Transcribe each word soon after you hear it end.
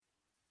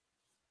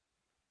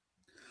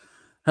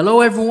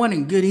Hello, everyone,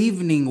 and good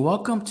evening.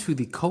 Welcome to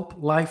the Cope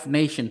Life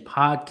Nation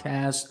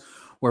podcast,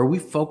 where we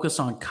focus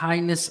on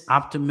kindness,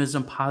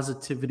 optimism,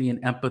 positivity,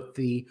 and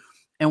empathy.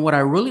 And what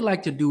I really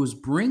like to do is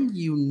bring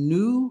you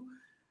new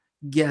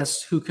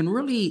guests who can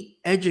really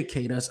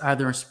educate us,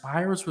 either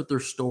inspire us with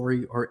their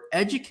story or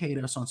educate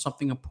us on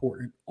something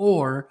important,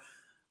 or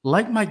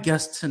like my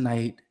guest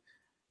tonight,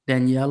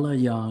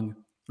 Daniela Young,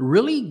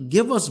 really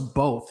give us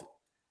both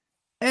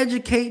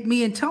educate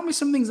me and tell me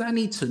some things I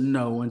need to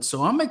know. And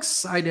so I'm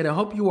excited. I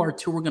hope you are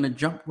too. We're going to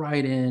jump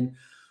right in.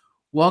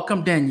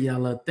 Welcome,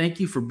 Daniela. Thank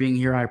you for being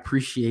here. I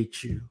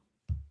appreciate you.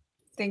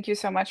 Thank you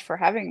so much for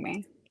having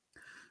me.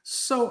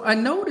 So I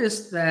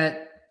noticed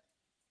that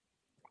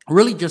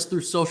really just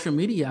through social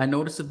media, I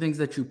noticed the things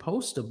that you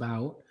post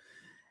about.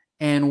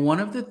 And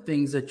one of the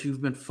things that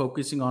you've been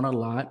focusing on a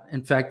lot,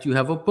 in fact, you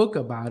have a book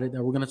about it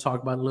that we're going to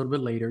talk about a little bit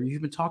later.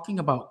 You've been talking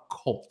about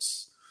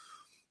cults.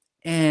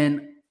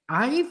 And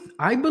I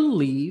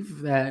believe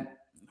that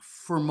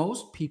for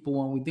most people,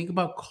 when we think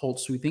about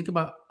cults, we think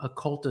about a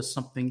cult as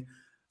something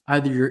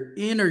either you're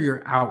in or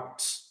you're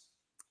out,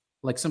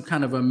 like some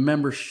kind of a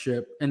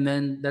membership, and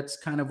then that's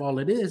kind of all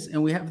it is.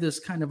 And we have this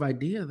kind of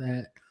idea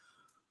that,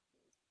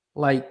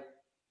 like,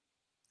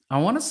 I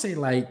want to say,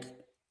 like,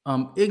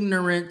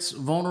 ignorant,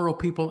 vulnerable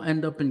people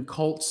end up in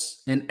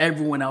cults, and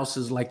everyone else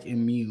is like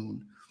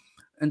immune.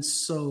 And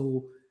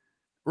so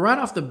right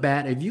off the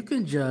bat, if you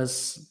can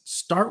just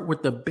start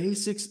with the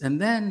basics and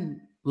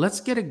then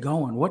let's get it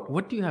going.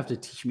 What do you have to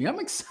teach me? I'm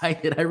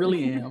excited. I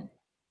really am.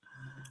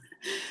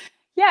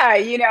 Yeah,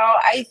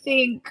 I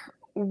think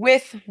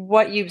with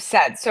what you've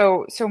said,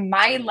 so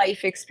my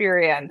life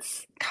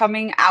experience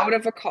coming out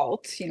of a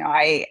cult,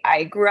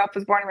 I grew up,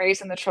 was born and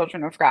raised in the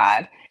Children of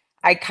God.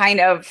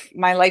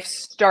 My life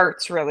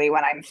starts really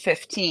when I'm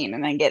 15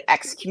 and then get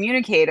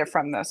excommunicated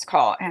from this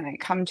cult and I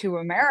come to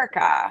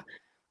America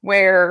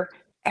where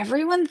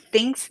everyone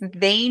thinks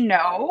they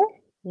know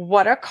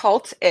what a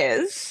cult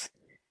is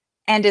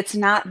and it's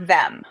not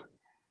them.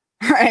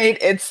 Right?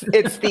 It's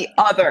the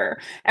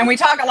other. And we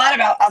talk a lot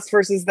about us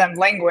versus them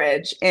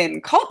language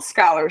in cult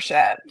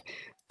scholarship,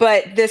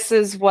 but this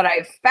is what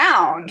I've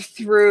found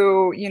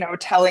through,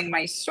 telling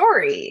my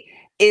story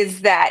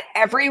is that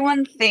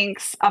everyone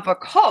thinks of a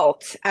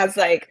cult as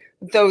like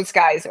those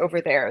guys over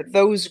there,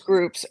 those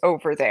groups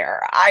over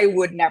there. I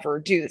would never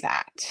do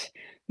that.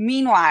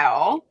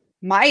 Meanwhile,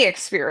 my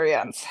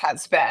experience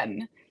has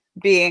been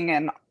being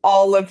in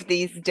all of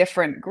these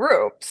different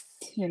groups,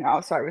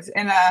 so I was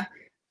in a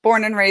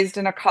born and raised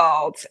in a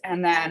cult,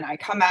 and then I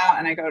come out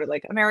and I go to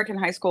like American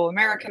high school,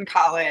 American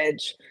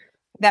college,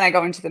 then I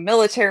go into the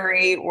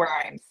military where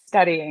I'm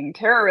studying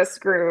terrorist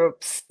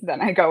groups,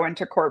 then I go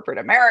into corporate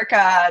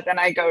America, then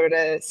I go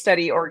to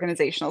study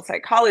organizational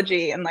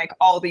psychology and like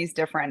all these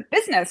different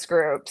business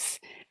groups.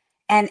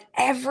 And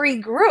every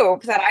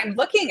group that I'm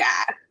looking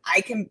at, I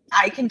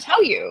can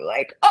tell you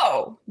like,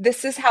 oh,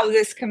 this is how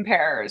this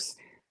compares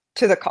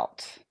to the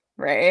cult,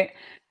 right?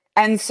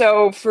 And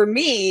so for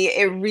me,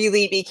 it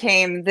really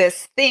became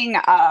this thing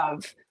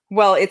of,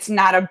 well, it's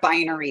not a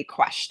binary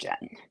question.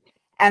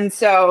 And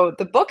so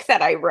the book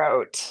that I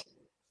wrote,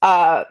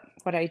 uh,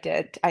 what I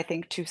did, I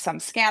think to some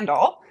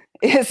scandal,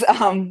 is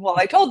well,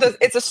 I told this,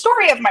 it's a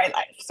story of my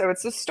life. So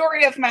it's a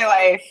story of my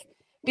life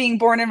being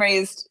born and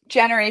raised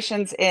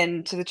generations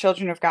into the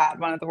Children of God,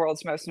 one of the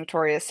world's most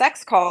notorious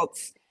sex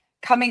cults,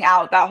 coming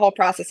out, that whole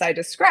process I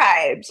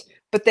described,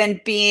 but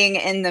then being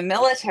in the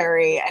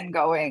military and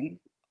going,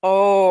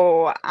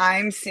 oh,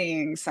 I'm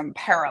seeing some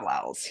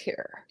parallels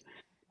here.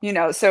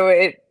 So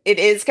it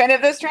is kind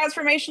of this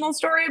transformational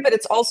story, but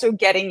it's also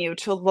getting you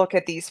to look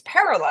at these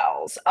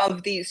parallels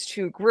of these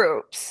two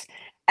groups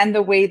and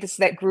the way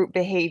that group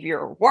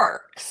behavior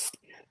works.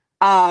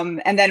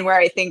 And then where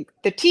I think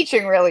the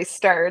teaching really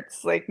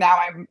starts, like now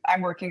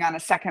I'm working on a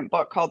second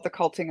book called The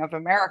Culting of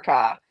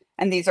America.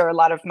 And these are a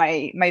lot of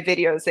my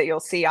videos that you'll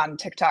see on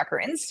TikTok or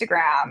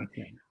Instagram.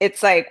 Okay.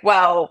 It's like,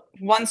 well,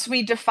 once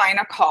we define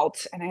a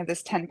cult, and I have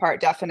this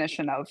 10-part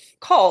definition of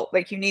cult,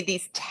 like you need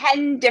these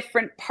 10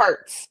 different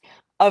parts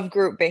of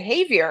group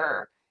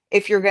behavior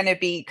if you're going to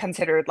be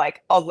considered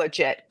like a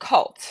legit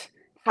cult.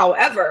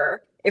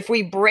 However, if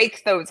we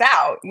break those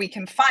out, we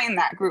can find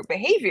that group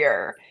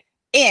behavior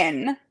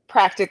in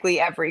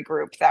practically every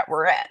group that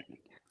we're in,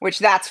 which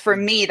that's for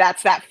me,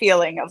 that's that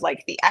feeling of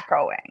like the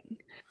echoing,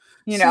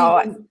 you See,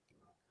 know.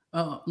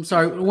 I'm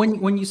sorry.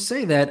 When you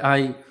say that,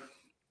 I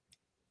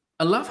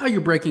love how you're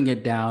breaking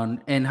it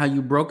down and how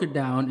you broke it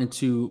down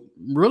into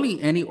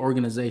really any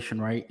organization,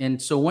 right?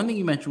 And so one thing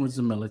you mentioned was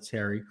the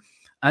military.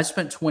 I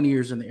spent 20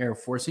 years in the Air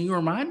Force, and you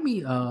remind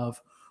me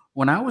of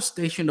when I was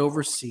stationed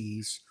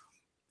overseas,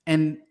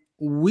 and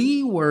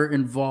we were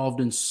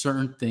involved in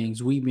certain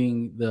things. I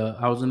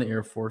was in the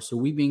Air Force, so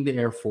we being the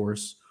Air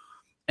Force,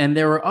 and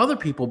there were other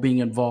people being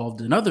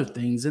involved in other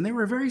things, and they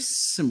were very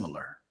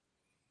similar.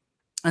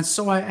 And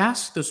so I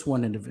asked this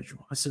one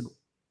individual, I said,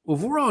 well,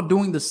 if we're all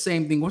doing the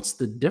same thing, what's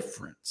the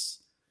difference?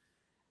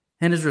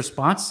 And his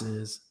response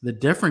is, the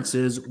difference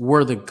is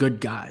we're the good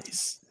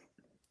guys.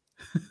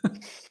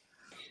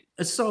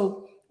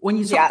 So when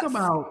you talk Yes.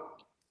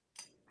 about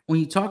when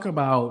you talk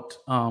about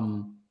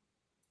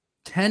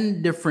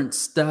 10 different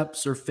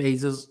steps or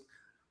phases,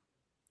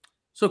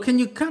 so can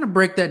you kind of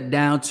break that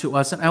down to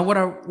us? And what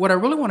I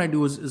really want to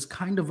do is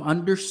kind of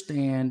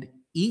understand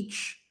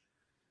each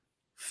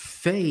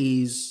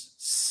phase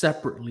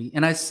separately.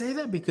 And I say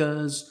that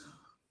because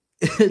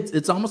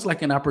it's almost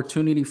like an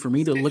opportunity for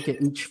me to look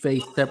at each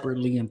phase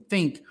separately and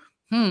think,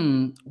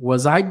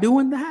 was I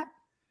doing that?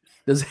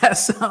 Does that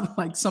sound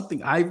like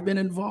something I've been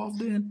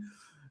involved in?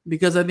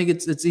 Because I think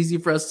it's easy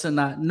for us to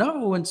not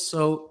know. And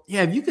so,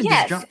 yeah, if you can just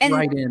Yes, jump and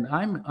right in,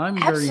 I'm very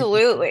interested.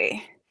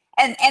 absolutely.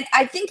 And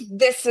I think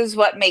this is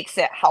what makes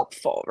it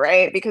helpful,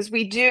 right? Because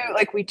we do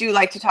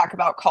like to talk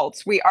about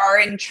cults. We are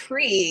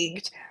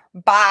intrigued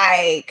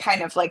by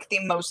kind of like the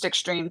most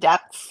extreme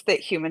depths that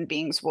human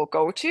beings will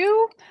go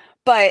to,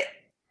 but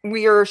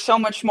we are so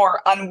much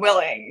more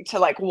unwilling to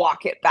like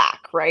walk it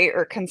back, right?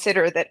 Or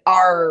consider that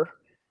our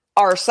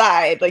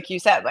side, like you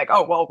said, like,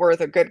 oh well, we're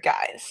the good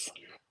guys.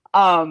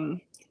 Um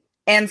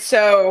and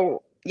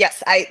so,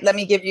 yes, I let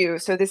me give you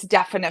so this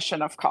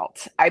definition of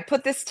cult. I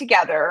put this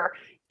together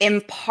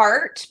in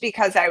part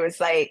because I was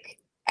like,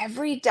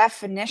 every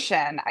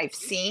definition I've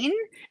seen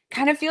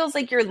kind of feels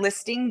like you're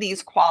listing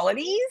these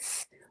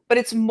qualities, but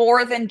it's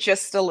more than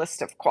just a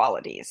list of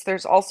qualities.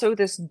 There's also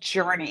this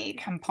journey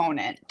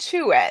component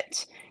to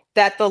it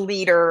that the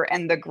leader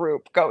and the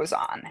group goes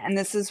on. And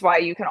this is why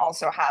you can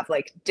also have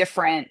like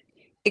different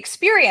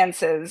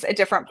experiences at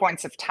different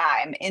points of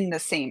time in the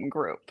same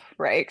group,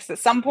 right? Because at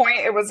some point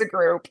it was a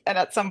group, and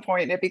at some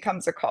point it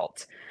becomes a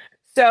cult.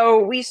 So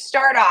we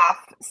start off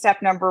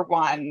step number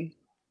one.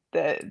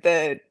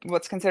 The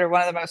what's considered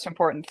one of the most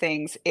important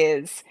things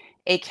is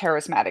a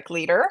charismatic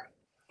leader.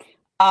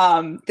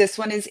 This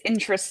one is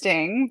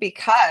interesting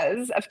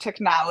because of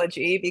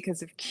technology,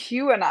 because of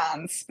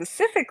QAnon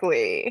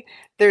specifically.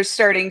 There's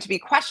starting to be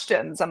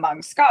questions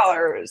among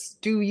scholars.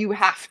 Do you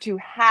have to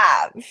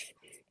have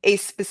a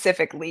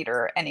specific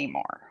leader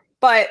anymore?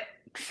 But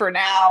for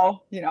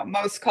now,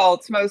 most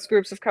cults, most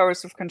groups of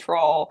coercive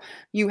control,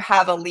 you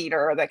have a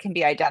leader that can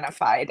be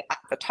identified at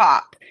the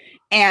top.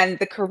 And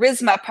the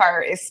charisma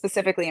part is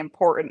specifically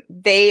important.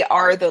 They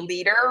are the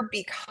leader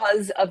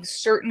because of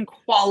certain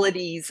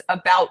qualities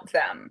about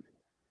them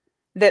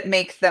that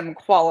make them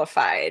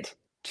qualified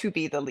to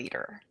be the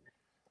leader.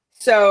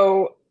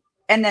 So,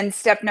 and then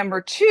step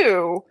number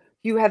two,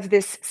 you have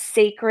this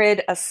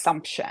sacred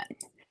assumption.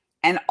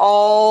 And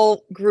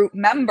all group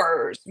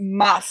members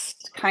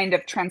must kind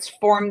of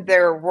transform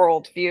their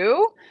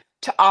worldview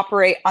to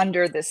operate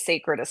under this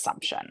sacred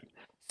assumption.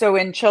 So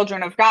in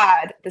Children of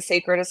God, the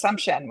sacred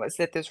assumption was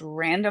that this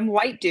random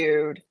white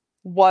dude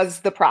was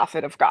the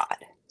prophet of God.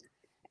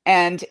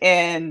 And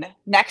in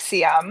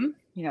Nexium,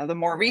 the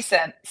more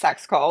recent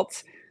sex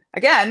cult,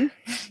 again,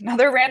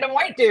 another random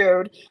white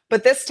dude,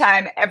 but this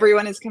time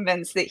everyone is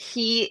convinced that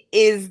he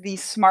is the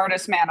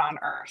smartest man on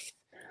earth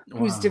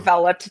who's Wow.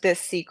 developed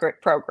this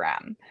secret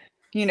program.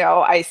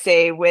 I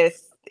say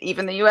with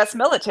even the US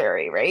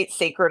military, right?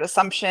 Sacred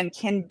assumption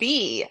can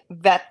be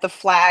that the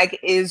flag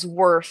is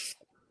worth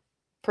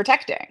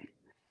protecting.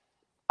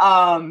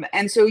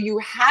 And so you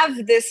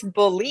have this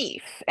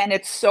belief, and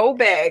it's so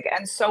big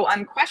and so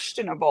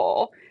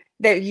unquestionable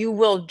that you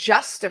will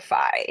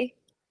justify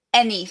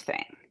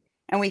anything.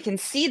 And we can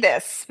see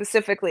this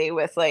specifically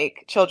with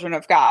like Children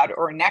of God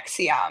or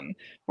Nexium,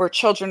 where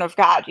Children of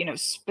God,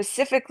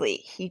 specifically,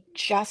 he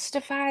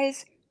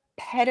justifies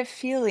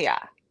pedophilia,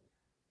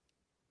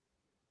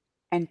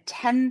 and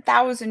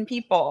 10,000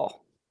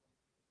 people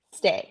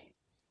stay.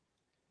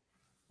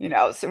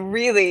 So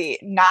really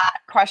not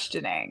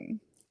questioning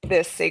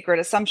this sacred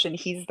assumption.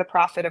 He's the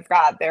prophet of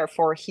God,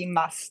 therefore he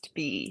must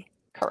be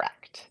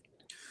correct.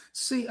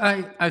 See,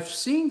 I've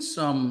seen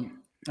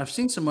some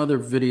other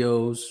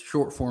videos,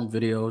 short form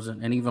videos,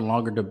 and even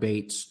longer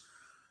debates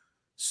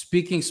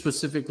speaking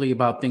specifically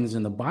about things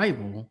in the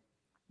Bible,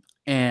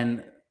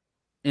 and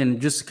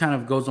just kind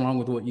of goes along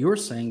with what you're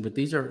saying. But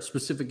these are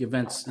specific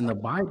events in the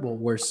Bible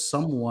where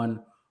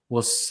someone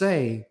will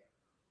say,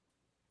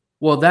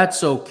 "Well,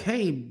 that's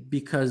okay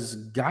because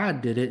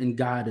God did it, and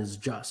God is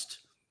just."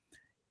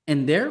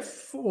 And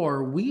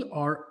therefore, we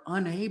are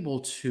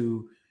unable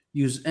to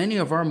use any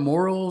of our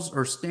morals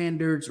or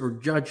standards or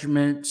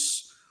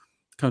judgments,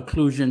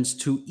 conclusions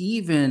to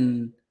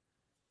even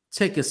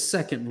take a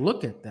second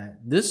look at that.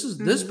 This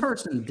Mhm.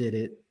 person did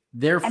it,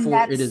 And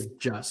therefore it is that's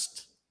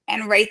just.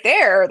 and right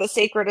there, the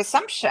sacred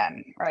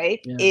assumption,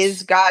 right? Is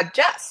Yes. God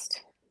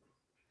just?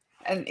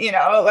 And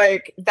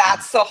like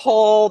that's the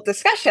whole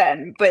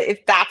discussion. But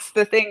if that's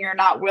the thing you're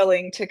not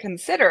willing to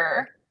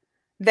consider,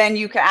 then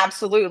you can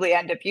absolutely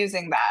end up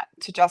using that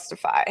to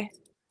justify.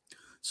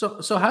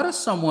 So how does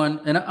someone,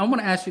 and I want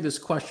to ask you this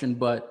question,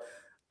 but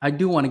I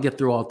do want to get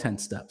through all 10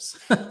 steps.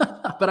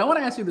 But I want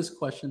to ask you this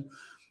question.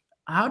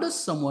 How does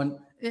someone,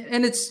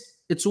 and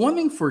it's one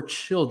thing for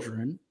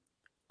children,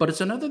 but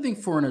it's another thing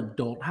for an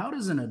adult. How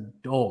does an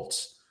adult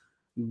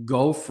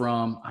go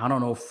from, I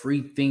don't know,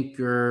 free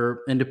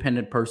thinker,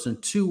 independent person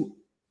to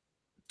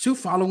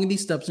following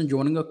these steps and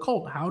joining a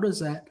cult? How does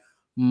that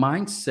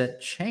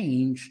mindset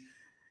change?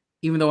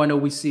 Even though I know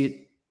we see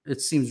it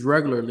it seems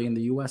regularly in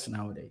the US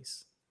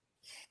nowadays.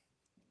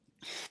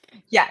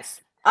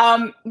 Yes.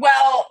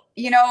 Well,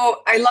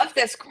 I love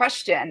this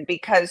question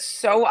because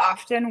so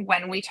often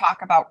when we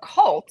talk about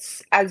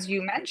cults, as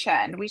you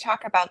mentioned, we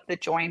talk about the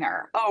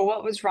joiner. Oh,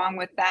 what was wrong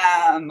with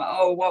them?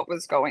 Oh, what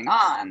was going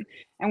on?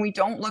 And we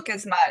don't look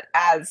as much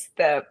as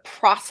the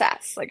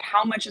process, like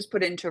how much is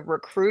put into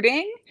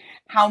recruiting,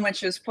 how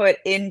much is put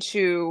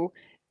into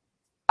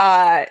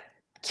uh,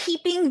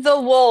 keeping the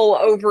wool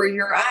over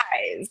your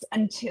eyes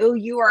until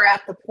you are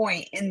at the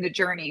point in the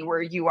journey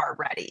where you are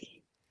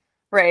ready.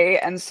 Right.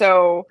 And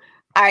so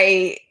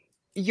I,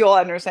 you'll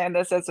understand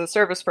this as a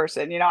service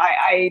person.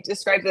 I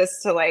describe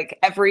this to like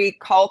every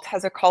cult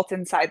has a cult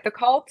inside the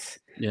cult.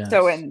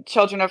 So Yes. in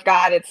Children of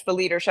God, it's the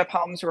leadership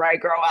homes where I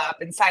grow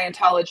up. In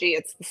Scientology,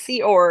 it's the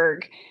Sea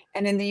Org.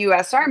 And in the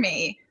US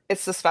Army,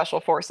 it's the special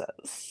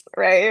forces.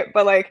 Right.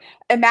 But like,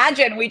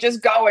 imagine we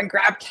just go and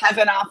grab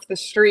Kevin off the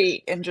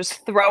street and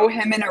just throw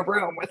him in a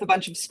room with a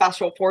bunch of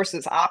special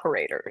forces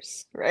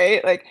operators.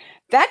 Right. Like,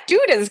 that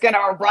dude is going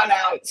to run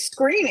out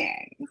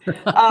screaming.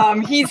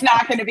 He's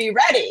not going to be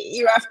ready.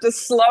 You have to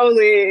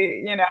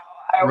slowly,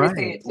 I always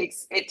say Right.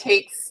 it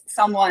takes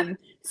someone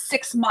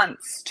 6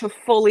 months to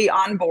fully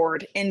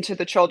onboard into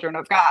the Children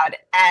of God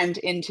and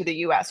into the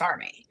US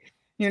Army.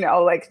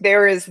 Like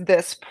there is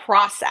this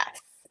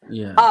process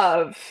Yes.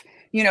 of,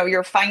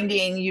 you're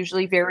finding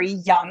usually very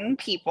young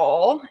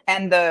people.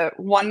 And the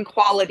one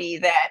quality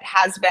that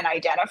has been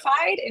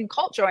identified in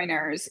cult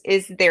joiners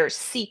is they're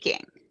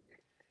seeking.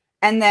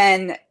 And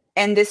then,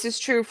 and this is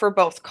true for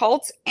both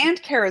cults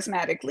and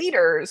charismatic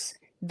leaders,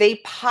 they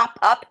pop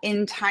up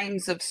in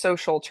times of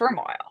social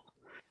turmoil.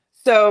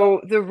 So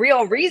the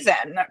real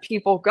reason that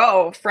people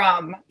go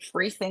from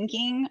free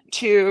thinking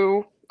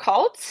to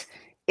cults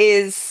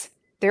is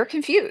they're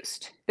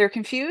confused. They're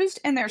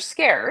confused and they're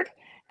scared.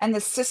 And the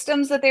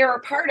systems that they are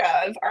a part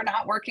of are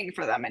not working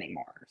for them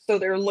anymore. So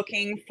they're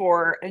looking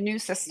for a new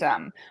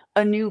system,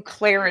 a new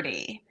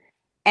clarity,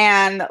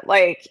 and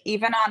like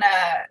even on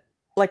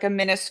a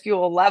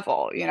minuscule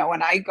level,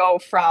 when I go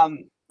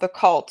from the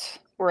cult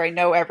where I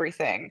know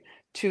everything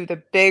to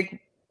the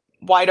big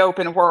wide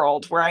open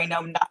world where I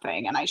know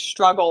nothing and I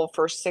struggle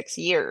for 6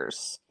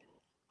 years,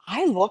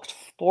 I looked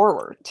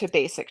forward to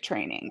basic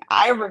training.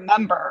 I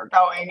remember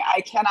going,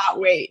 I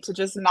cannot wait to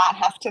just not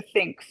have to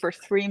think for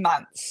 3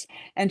 months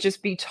and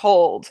just be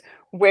told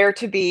where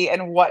to be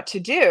and what to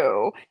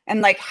do,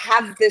 and like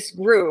have this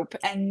group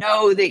and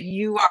know that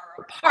you are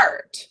a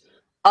part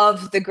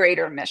of the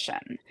greater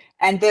mission.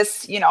 And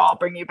this, I'll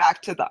bring you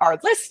back to our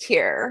list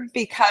here,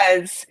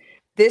 because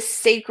this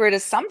sacred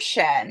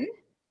assumption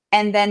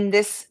and then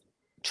this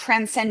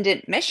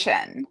transcendent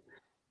mission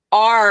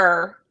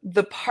are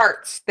the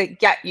parts that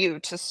get you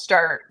to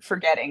start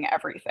forgetting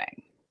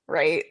everything,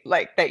 right?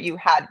 Like that you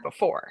had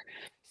before.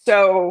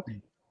 So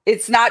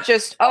it's not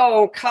just,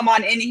 oh, come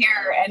on in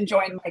here and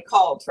join my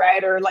cult,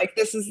 right? Or like,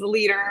 this is the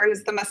leader,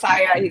 is the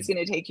Messiah, he's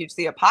going to take you to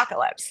the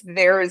apocalypse.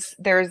 There's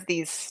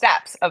these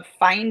steps of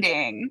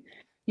finding,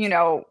 you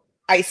know,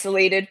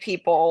 isolated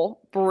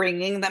people,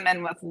 bringing them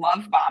in with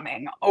love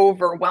bombing,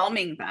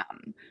 overwhelming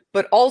them.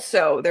 But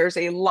also there's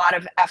a lot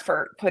of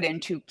effort put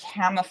into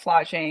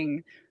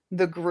camouflaging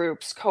the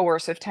group's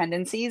coercive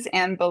tendencies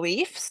and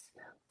beliefs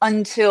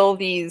until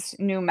these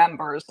new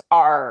members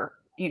are,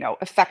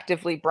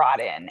 effectively brought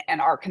in and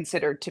are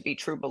considered to be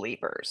true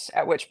believers,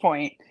 at which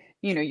point,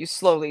 you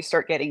slowly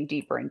start getting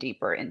deeper and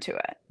deeper into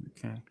it.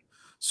 Okay.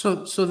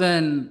 So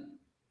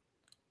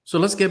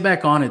let's get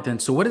back on it then.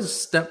 So what is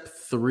step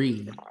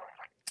 3?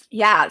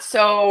 Yeah,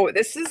 so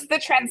this is the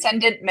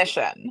transcendent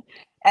mission.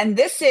 And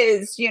this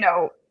is,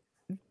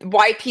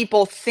 why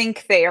people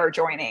think they are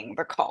joining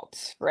the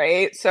cult,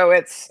 right? So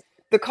it's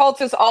the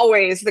cult is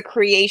always the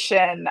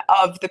creation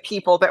of the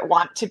people that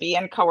want to be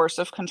in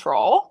coercive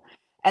control.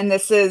 And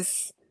this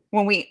is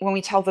when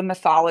we tell the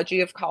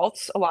mythology of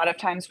cults, a lot of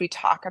times we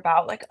talk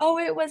about like, oh,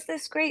 it was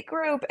this great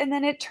group and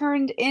then it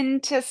turned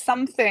into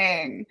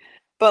something.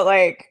 But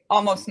like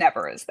almost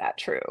never is that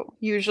true.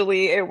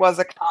 Usually it was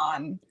a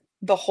con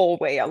the whole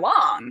way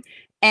along.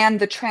 And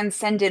the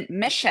transcendent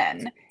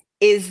mission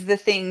is the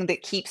thing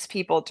that keeps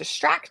people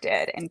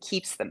distracted and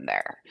keeps them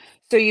there.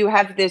 So you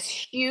have this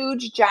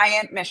huge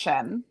giant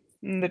mission,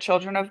 the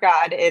children of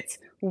God. It's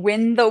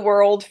win the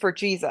world for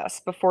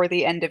Jesus before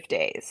the end of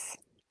days,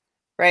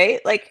 right?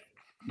 Like,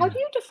 how Yeah. do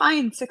you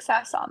define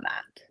success on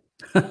that?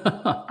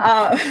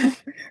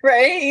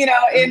 Right?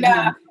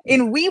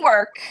 In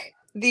WeWork,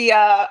 the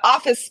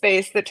office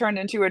space that turned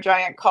into a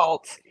giant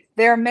cult,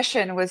 their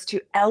mission was to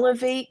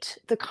elevate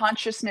the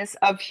consciousness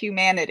of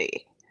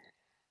humanity.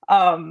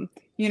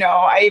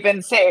 I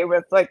even say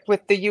with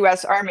the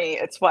US Army,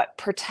 it's what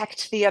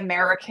protect the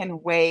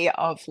American way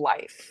of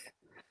life.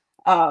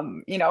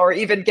 Or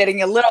even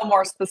getting a little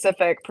more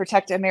specific,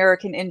 protect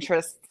American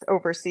interests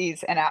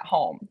overseas and at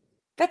home.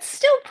 That's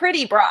still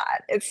pretty broad.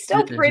 It's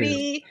still It is.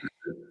 pretty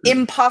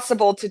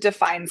impossible to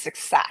define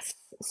success.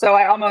 So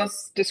I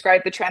almost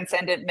describe the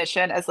transcendent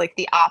mission as like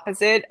the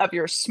opposite of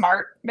your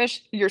smart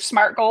mission, your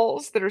smart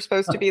goals that are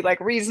supposed to be like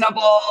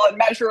reasonable and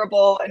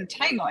measurable and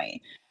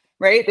timely.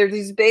 right? There's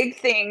these big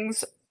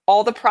things,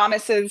 all the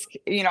promises,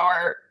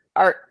 are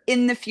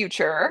in the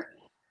future.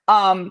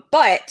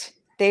 But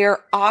they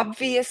are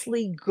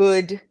obviously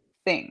good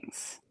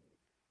things,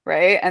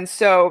 right? And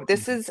so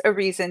this is a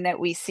reason that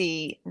we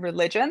see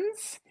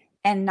religions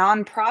and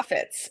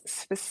nonprofits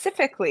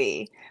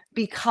specifically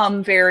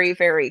become very,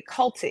 very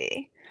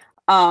culty.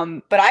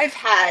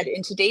 But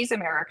in today's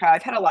America,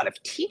 I've had a lot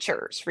of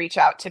teachers reach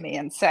out to me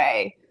and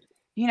say,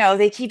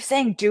 they keep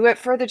saying, do it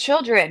for the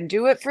children,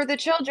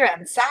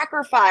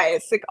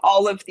 sacrifice, like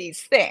all of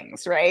these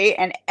things, right?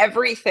 And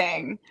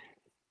everything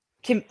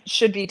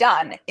should be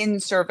done in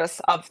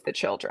service of the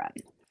children.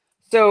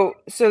 So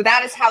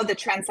that is how the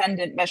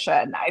transcendent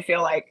mission, I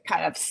feel like,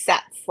 kind of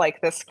sets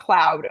like this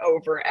cloud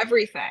over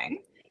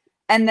everything.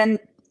 And then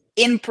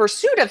in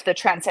pursuit of the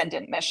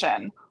transcendent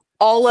mission,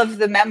 all of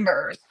the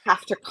members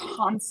have to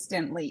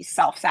constantly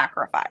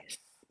self-sacrifice.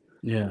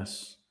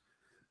 Yes.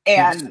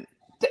 Yes. And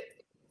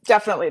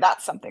definitely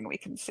that's something we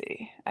can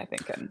see, I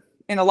think,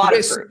 in a lot Okay.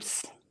 of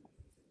groups.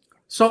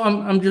 So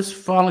I'm just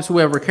following. So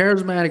we have a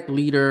charismatic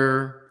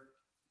leader,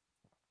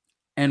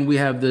 and we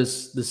have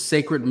this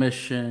sacred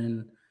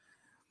mission,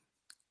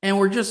 and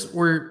I just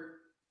want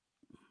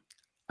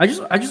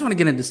to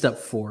get into step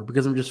 4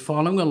 because I'm just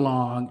following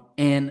along,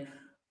 and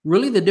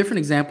really the different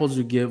examples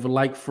you give,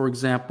 like for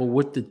example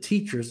with the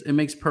teachers, it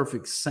makes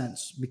perfect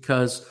sense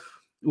because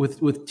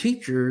with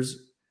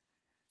teachers,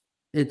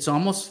 it's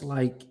almost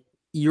like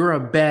you're a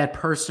bad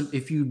person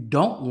if you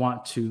don't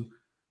want to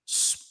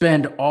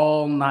spend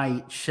all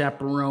night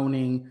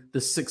chaperoning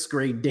the sixth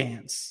grade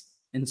dance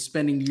and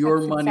spending your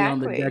That's money on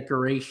the exactly.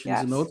 decorations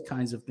and Yes. those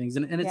kinds of things.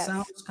 And it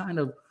sounds Yes. kind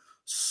of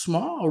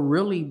small,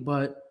 really,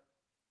 but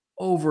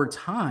over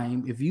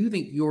time, if you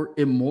think you're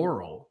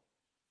immoral,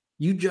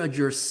 you judge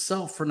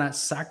yourself for not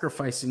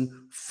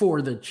sacrificing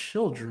for the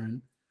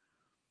children.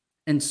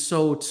 And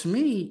so to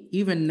me,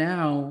 even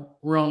now,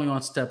 we're only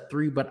on step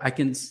 3, but I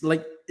can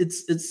like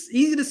it's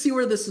easy to see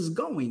where this is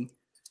going.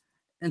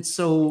 And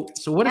so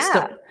what is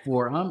step Yeah.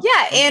 4?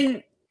 Yeah,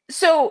 and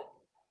so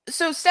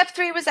step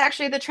 3 was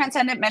actually the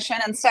transcendent mission,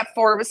 and step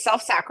 4 was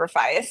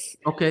self-sacrifice.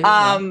 Okay,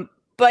 yeah.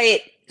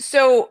 But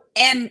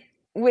and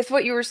with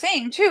what you were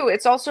saying too,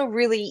 it's also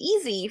really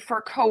easy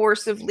for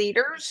coercive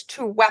leaders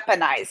to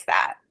weaponize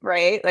that,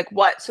 right? Like,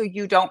 what? So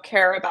you don't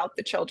care about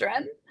the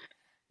children?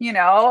 You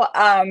know,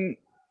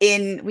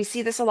 in we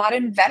see this a lot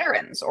in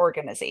veterans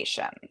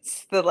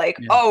organizations. The like,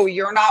 oh, Yes.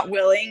 you're not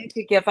willing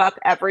to give up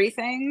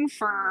everything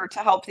for to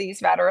help these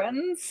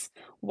veterans.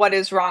 What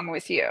is wrong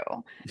with you?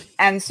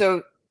 And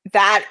so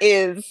that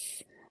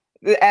is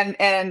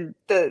and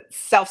the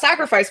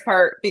self-sacrifice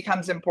part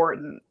becomes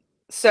important.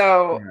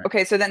 So, Right.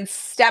 okay, so then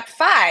step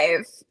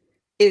 5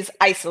 is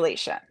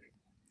isolation.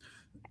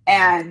 Oh,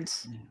 And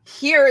yeah.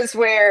 here is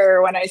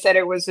where, when I said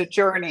it was a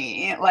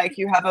journey, like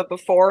you have a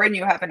before and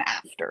you have an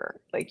after.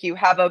 Like you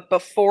have a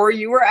before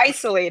you were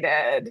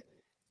isolated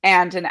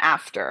and an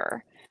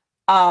after.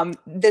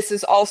 This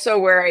is also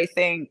where I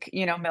think,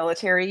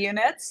 military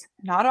units,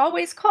 not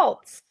always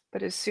cults,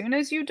 but as soon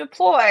as you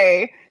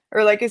deploy,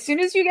 or like as soon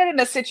as you get in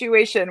a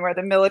situation where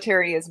the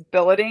military is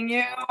billeting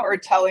you or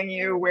telling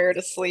you where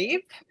to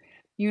sleep,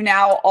 you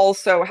now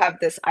also have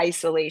this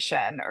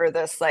isolation or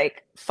this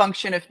like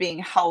function of being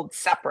held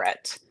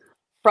separate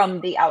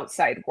from the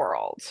outside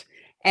world.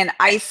 And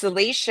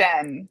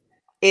isolation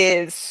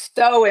is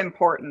so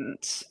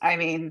important. I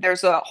mean,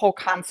 there's a whole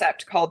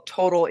concept called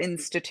total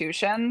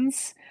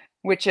institutions,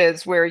 which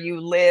is where you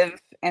live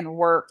and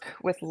work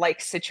with like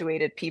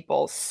situated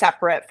people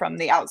separate from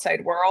the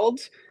outside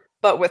world,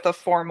 but with a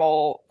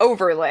formal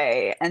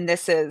overlay. And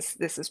this is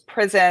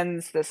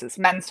prisons, this is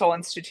mental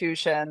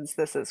institutions,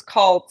 this is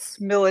cults,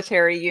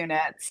 military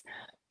units.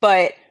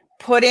 But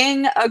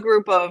putting a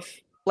group of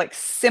like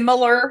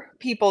similar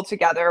people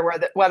together,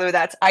 whether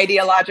that's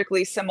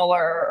ideologically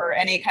similar or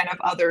any kind of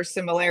other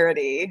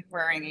similarity,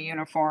 wearing a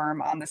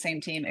uniform on the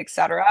same team,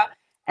 etc.,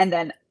 and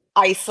then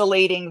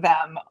isolating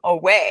them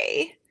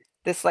away,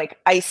 this like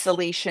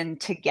isolation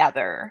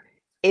together,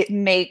 it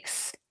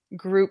makes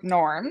group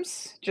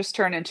norms just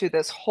turn into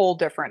this whole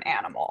different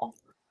animal,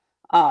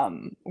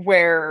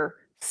 where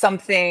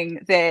something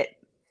that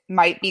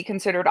might be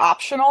considered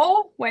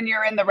optional when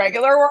you're in the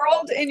regular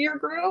world in your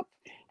group,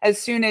 as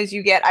soon as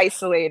you get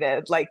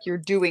isolated, like you're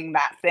doing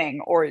that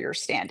thing or you're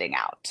standing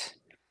out.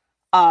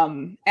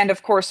 And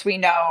of course, we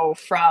know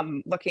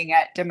from looking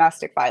at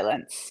domestic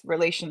violence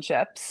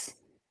relationships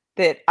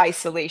that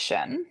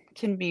isolation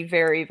can be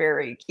very,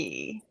 very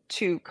key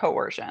to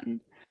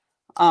coercion.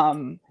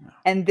 Um,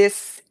 and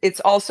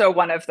it's also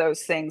one of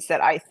those things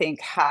that I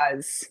think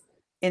has,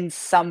 in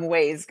some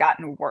ways,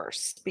 gotten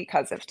worse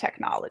because of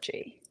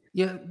technology.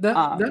 Yeah, that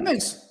Um,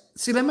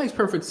 makes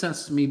perfect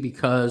sense to me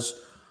because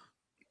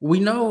we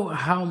know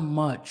how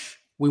much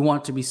we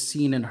want to be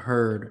seen and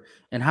heard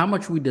and how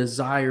much we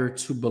desire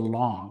to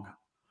belong.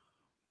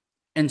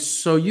 And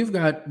so you've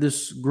got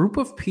this group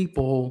of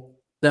people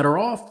that are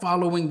all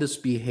following this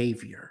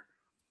behavior.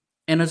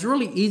 And it's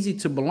really easy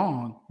to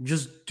belong.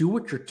 Just do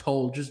what you're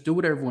told, just do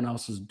what everyone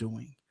else is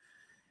doing.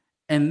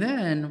 And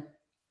then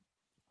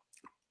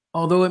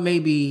although it may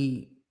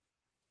be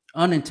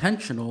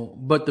unintentional,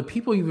 but the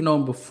people you've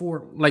known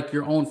before, like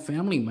your own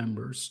family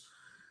members,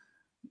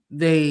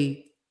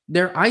 they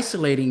they're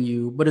isolating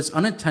you, but it's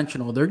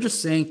unintentional. They're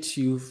just saying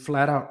to you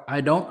flat out, I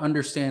don't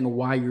understand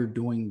why you're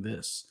doing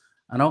this.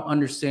 I don't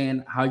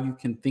understand how you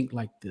can think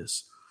like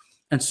this.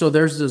 And so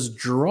there's this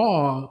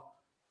draw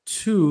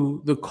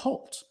to the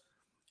cult.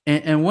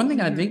 And one thing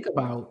I Hmm. think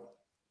about,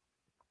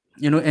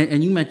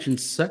 and you mentioned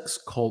sex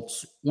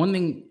cults. One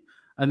thing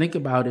I think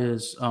about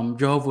is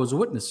Jehovah's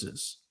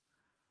Witnesses.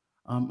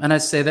 And I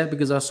say that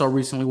because I saw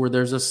recently where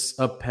there's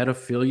a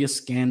pedophilia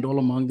scandal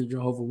among the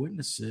Jehovah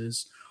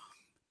Witnesses.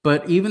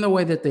 But even the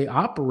way that they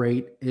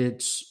operate, and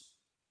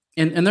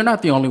they're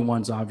not the only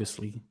ones,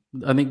 obviously.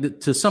 I think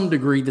that to some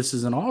degree, this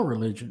is in all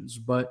religions,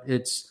 but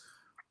it's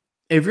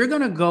if you're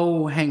going to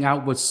go hang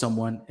out with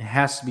someone, it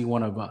has to be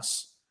one of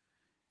us.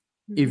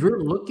 If Hmm.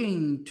 you're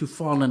looking to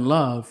fall in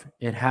love,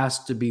 it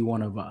has to be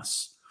one of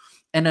us.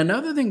 And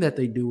another thing that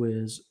they do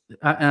is,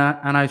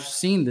 and I've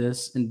seen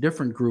this in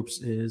different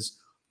groups, is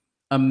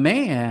a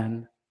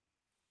man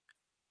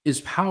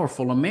is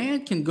powerful. A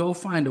man can go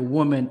find a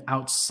woman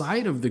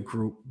outside of the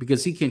group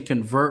because he can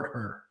convert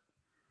her.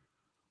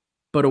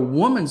 But a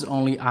woman's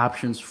only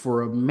options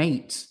for a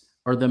mate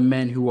are the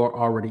men who are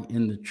already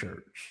in the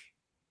church.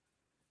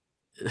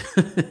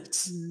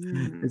 it's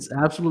Mm. it's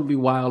absolutely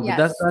wild, but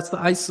that's Yes. that's the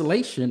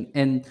isolation,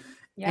 and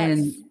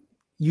Yes.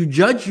 you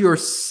judge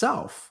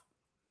yourself,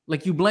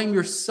 like you blame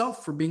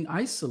yourself for being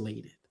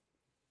isolated.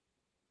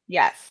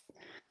 Yes.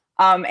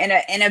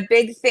 And a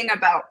big thing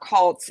about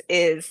cults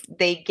is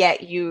they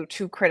get you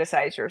to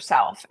criticize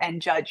yourself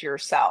and judge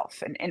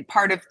yourself. And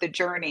part of the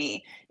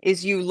journey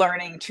is you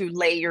learning to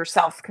lay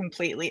yourself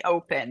completely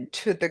open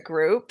to the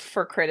group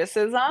for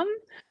criticism.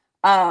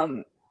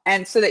 Um,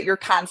 and so that you're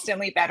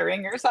constantly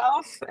bettering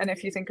yourself. And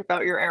if you think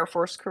about your Air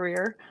Force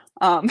career,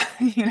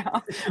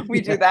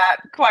 we do Yeah, that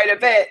quite a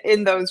bit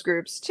in those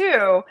groups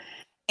too.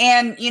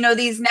 And,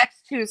 these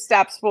next two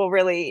steps will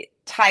really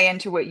tie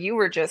into what you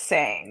were just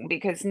saying,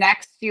 because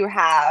next you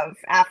have,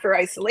 after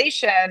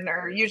isolation,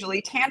 or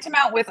usually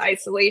tantamount with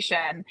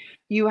isolation,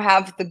 you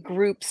have the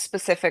group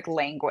specific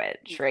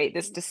language, right?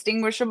 This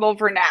distinguishable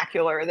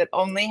vernacular that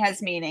only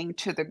has meaning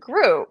to the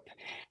group.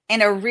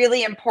 And a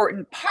really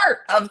important part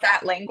of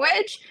that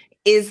language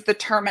is the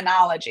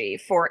terminology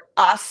for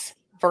us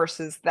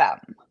versus them,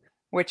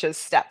 which is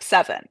step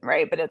 7,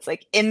 right? But it's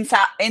like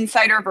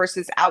insider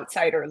versus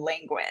outsider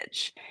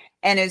language.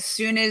 And as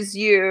soon as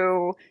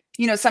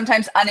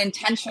sometimes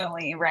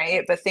unintentionally,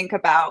 right? But think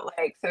about,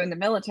 like, so in the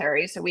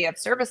military, so we have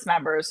service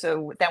members,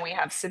 so then we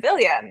have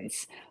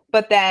civilians.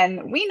 But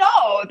then we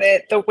know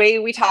that the way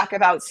we talk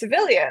about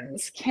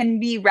civilians can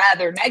be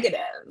rather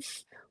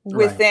negative right.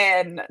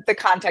 within the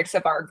context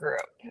of our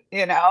group,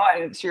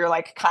 and so you're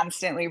like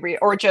constantly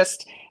or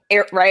just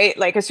air, right?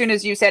 Like as soon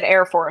as you said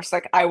Air Force,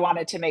 like I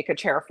wanted to make a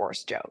Chair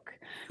Force joke.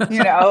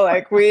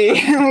 Like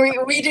we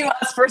we do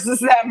us versus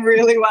them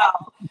really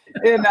well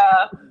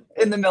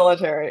in the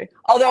military.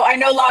 Although I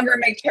no longer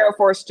make Chair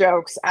Force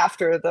jokes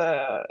after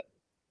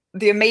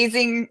the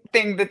amazing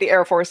thing that the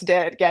Air Force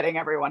did getting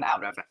everyone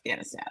out of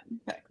Afghanistan.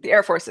 The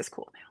Air Force is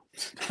cool.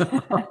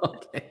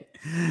 Okay,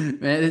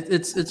 man,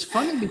 it's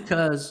funny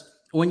because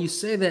when you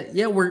say that,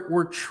 yeah,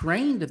 we're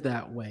trained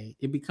that way.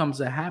 It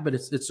becomes a habit.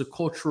 It's a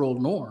cultural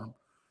norm,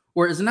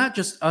 where it's not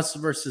just us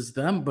versus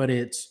them, but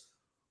it's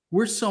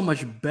we're so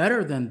much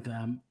better than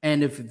them.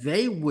 And if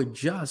they would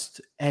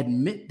just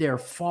admit their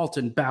fault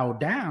and bow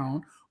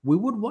down, we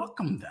would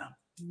welcome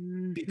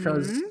them.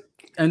 Because, Hmm.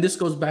 and this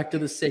goes back to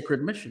the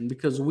sacred mission,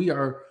 because we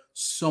are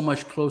so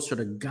much closer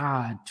to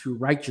God, to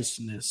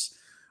righteousness,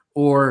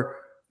 or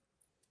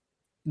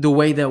the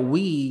way that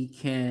we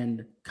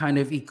can kind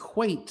of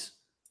equate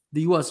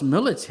the US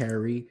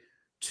military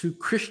to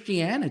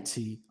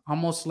Christianity,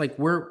 almost like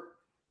we're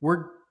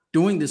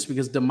doing this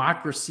because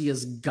democracy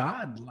is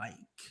godlike.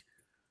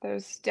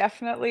 There's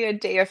definitely a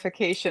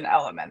deification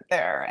element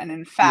there. And in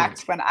Yeah.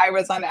 fact, when I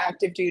was on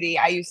active duty,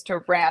 I used to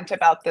rant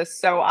about this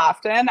so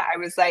often. I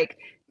was like,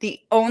 the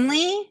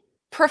only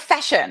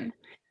profession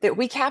that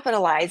we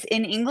capitalize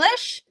in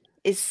English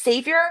is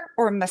savior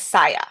or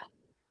messiah.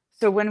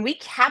 So when we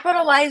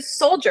capitalize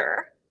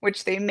soldier,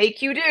 which they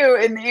make you do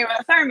in the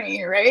US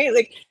Army, right?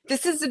 Like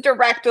this is a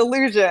direct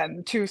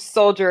allusion to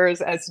soldiers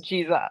as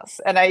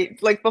Jesus. And I,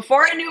 like,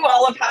 before I knew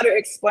all of how to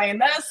explain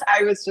this,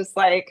 I was just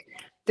like,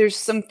 there's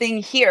something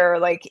here,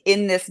 like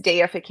in this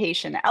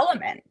deification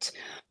element.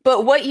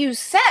 But what you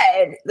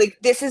said, like,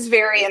 this is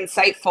very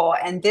insightful.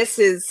 And this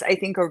is, I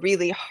think, a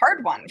really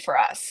hard one for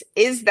us,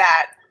 is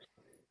that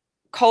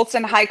cults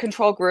and high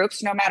control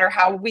groups, no matter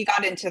how we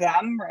got into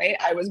them, right?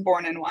 I was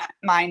born in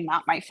mine,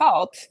 not my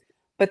fault,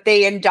 but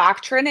they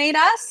indoctrinate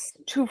us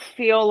to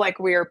feel like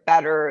we're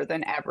better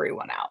than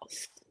everyone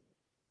else.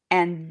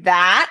 And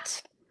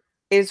that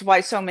is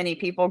why so many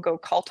people go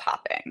cult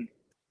hopping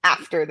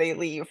after they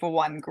leave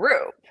one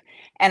group.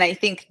 And I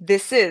think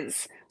this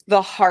is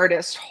the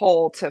hardest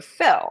hole to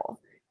fill,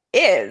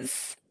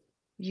 is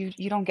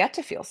you don't get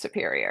to feel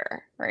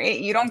superior, right?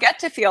 You don't get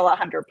to feel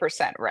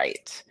 100%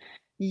 right.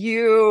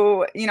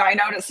 I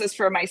noticed this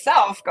for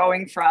myself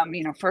going from,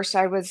 first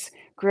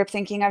grew up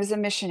thinking I was a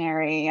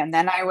missionary, and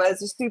then I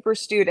was a super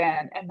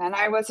student, and then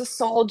I was a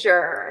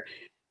soldier.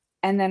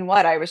 And then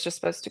what? I was just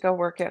supposed to go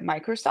work at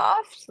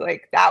Microsoft.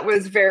 Like that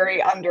was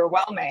very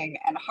underwhelming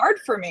and hard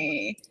for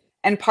me.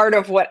 And part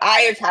of what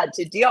I have had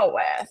to deal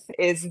with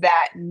is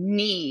that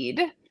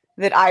need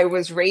that I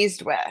was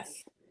raised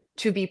with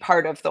to be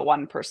part of the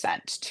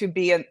 1%, to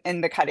be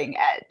in the cutting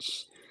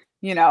edge,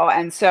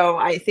 And so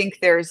I think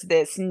there's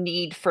this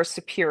need for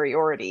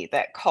superiority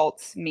that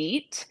cults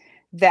meet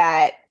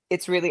that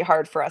it's really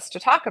hard for us to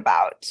talk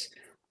about.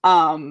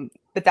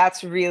 But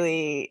that's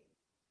really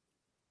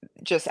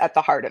just at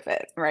the heart of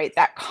it, right?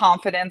 That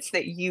confidence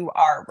that you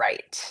are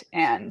right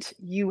and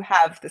you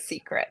have the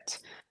secret.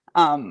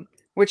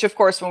 Which of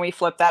course, when we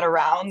flip that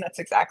around, that's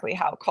exactly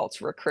how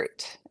cults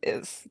recruit,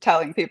 is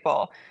telling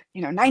people,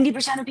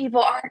 90% of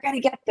people aren't going to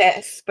get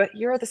this, but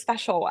you're the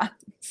special one.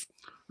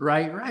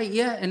 Right, right.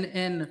 Yeah.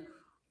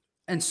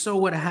 And so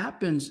what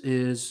happens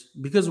is,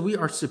 because we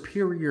are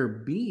superior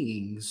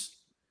beings,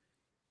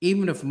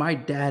 even if my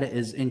data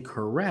is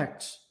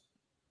incorrect,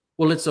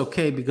 well, it's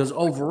okay, because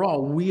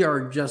overall we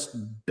are just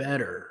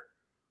better.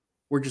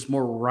 We're just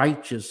more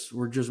righteous.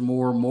 We're just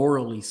more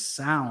morally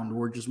sound.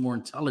 We're just more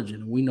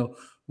intelligent. We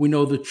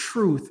know the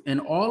truth, and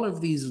all of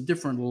these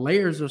different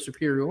layers of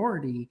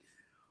superiority,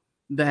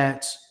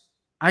 that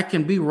I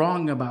can be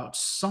wrong about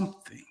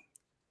something,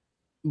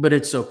 but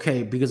it's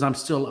okay because I'm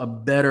still a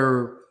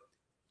better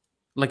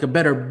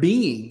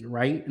being,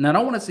 right? And I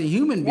don't want to say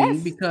human being,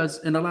 Yes. because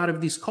in a lot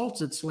of these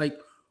cults, it's like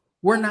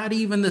we're not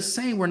even the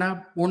same. We're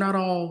not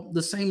all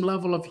the same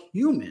level of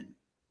human.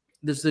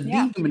 There's the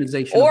Yeah.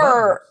 dehumanization of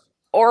others.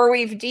 Or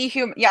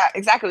yeah,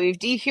 exactly. We've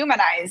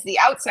dehumanized the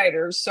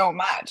outsiders so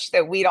much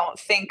that we don't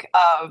think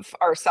of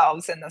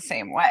ourselves in the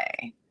same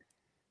way.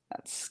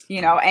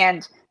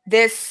 And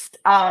this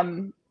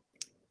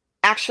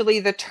actually,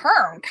 the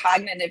term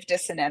cognitive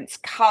dissonance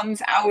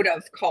comes out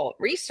of cult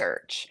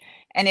research.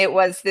 And it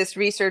was this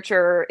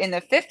researcher in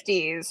the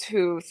 50s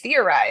who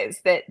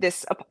theorized that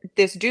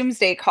this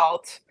doomsday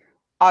cult,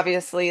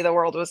 obviously the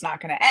world was not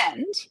going to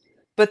end,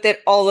 but that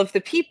all of the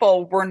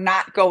people were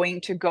not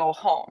going to go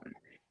home.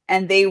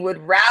 And they would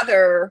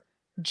rather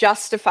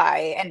justify,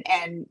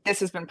 and this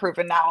has been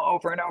proven now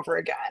over and over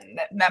again,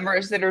 that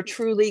members that are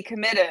truly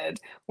committed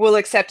will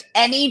accept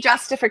any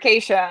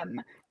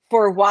justification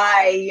for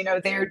why,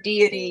 their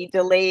deity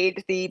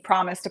delayed the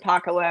promised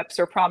apocalypse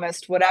or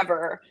promised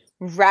whatever,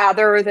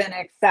 rather than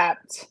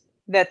accept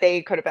that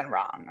they could have been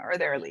wrong or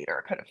their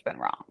leader could have been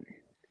wrong.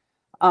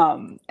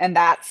 And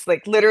that's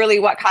like literally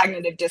what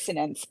cognitive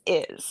dissonance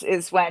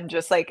is when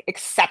just like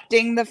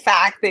accepting the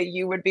fact that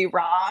you would be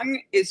wrong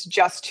is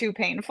just too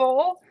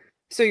painful.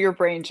 So your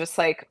brain just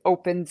like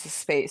opens a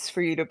space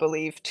for you to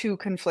believe two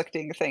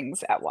conflicting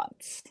things at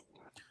once.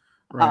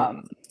 Right.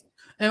 Um,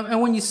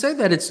 And when you say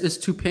that it's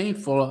too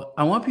painful,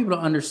 I want people to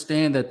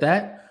understand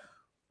that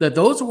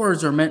those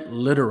words are meant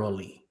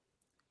literally.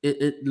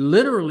 It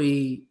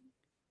literally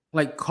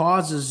like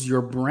causes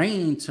your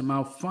brain to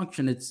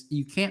malfunction. It's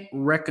You can't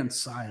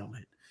reconcile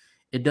it.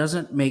 It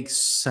doesn't make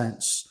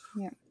sense.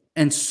 yeah.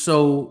 And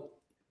so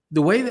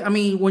the way that, I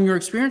mean, when you're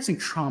experiencing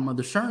trauma,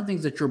 there's certain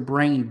things that your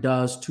brain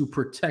does to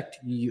protect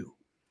you.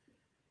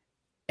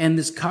 And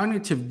this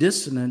cognitive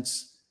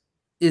dissonance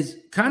is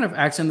kind of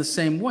acts in the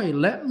same way.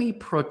 Let me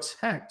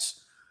protect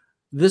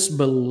this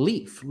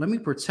belief. Let me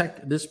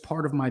protect this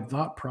part of my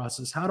thought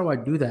process. How do I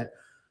do that?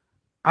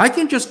 I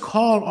can just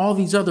call all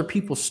these other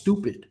people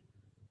stupid.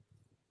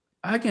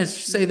 I can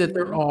say that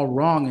they're Mhm. all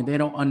wrong and they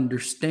don't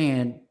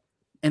understand.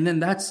 And then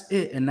that's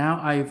it. And now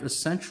I've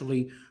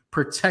essentially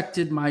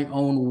protected my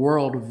own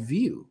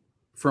worldview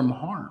from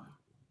harm.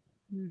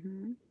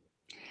 Mhm.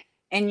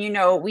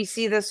 And we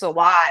see this a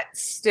lot,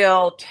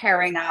 still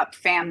tearing up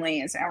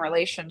families and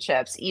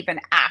relationships even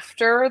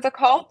after the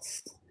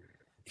cults.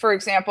 For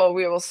example,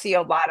 we will see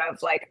a lot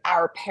of like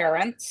our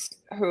parents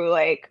who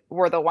like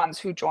were the ones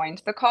who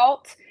joined the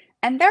cult,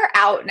 and they're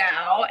out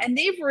now and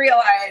they've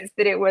realized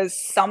that it was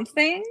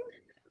something,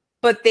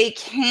 but they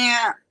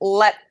can't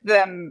let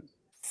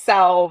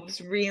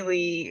themselves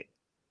really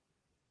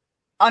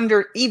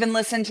under even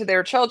listen to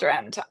their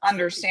children to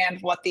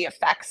understand what the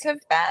effects have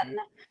been,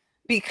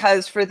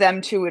 because for them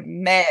to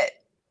admit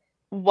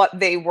what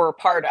they were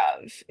part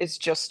of is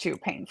just too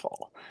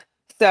painful.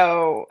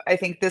 So I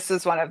think this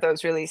is one of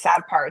those really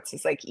sad parts,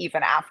 is like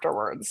even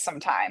afterwards,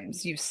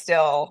 sometimes you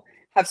still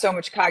have so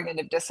much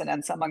cognitive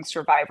dissonance among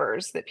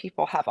survivors that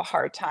people have a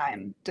hard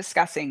time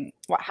discussing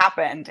what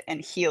happened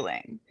and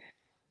healing.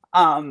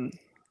 Um,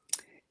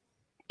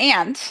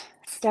 and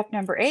step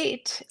number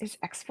 8 is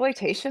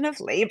exploitation of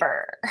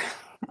labor.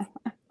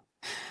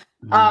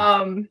 Mm.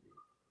 um,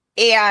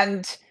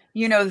 and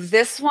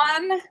this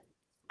one,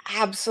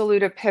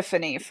 absolute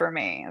epiphany for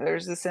me.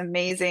 There's this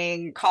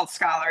amazing cult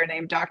scholar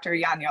named Dr.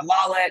 Yanya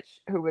Lalich,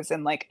 who was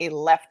in like a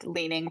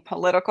left-leaning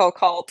political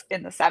cult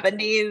in the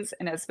 70s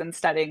and has been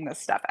studying this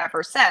stuff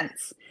ever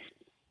since.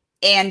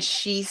 And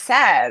she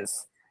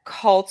says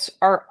cults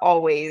are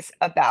always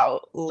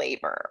about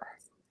labor.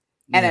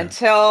 And Yeah.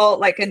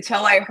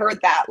 until I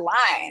heard that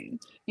line,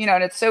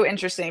 and it's so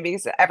interesting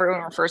because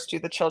everyone refers to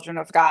the Children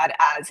of God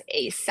as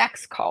a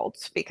sex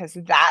cult because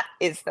that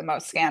is the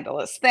most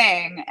scandalous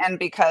thing. And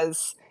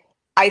because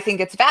I think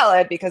it's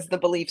valid because the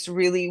beliefs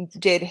really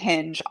did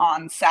hinge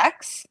on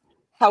sex.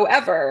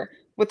 However,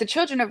 what the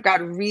Children of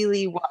God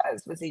really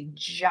was a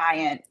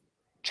giant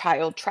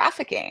child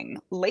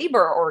trafficking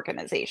labor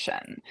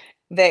organization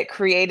that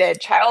created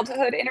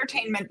childhood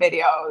entertainment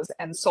videos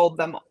and sold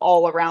them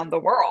all around the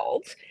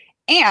world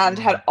and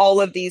had Wow.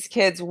 all of these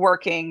kids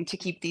working to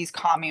keep these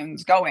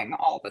communes going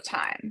all the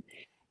time.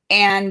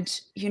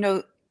 And,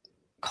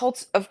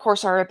 cults, of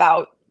course, are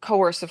about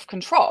coercive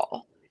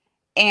control.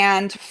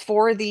 And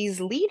for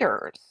these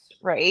leaders,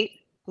 right,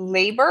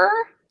 labor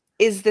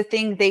is the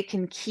thing they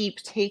can keep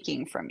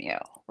taking from you,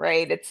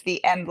 right? It's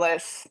the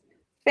endless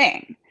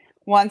thing.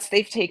 Once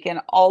they've taken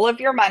all of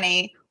your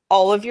money,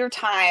 all of your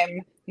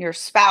time, your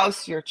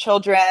spouse, your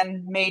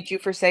children, made you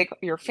forsake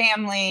your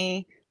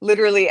family,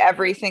 literally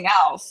everything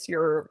else,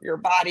 your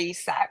body,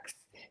 sex,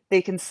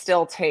 they can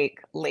still take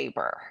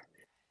labor.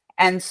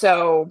 And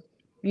so,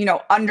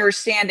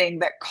 understanding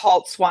that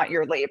cults want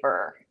your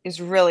labor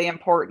is really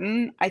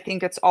important. I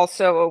think it's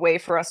also a way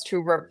for us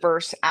to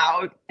reverse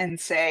out and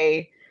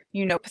say,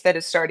 that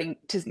is starting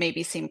to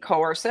maybe seem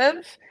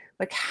coercive.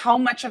 Like, how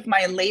much of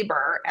my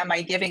labor am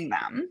I giving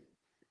them?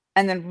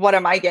 And then what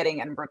am I getting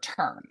in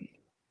return?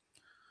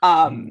 Mm.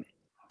 Um,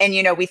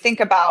 and, we think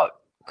about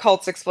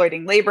cults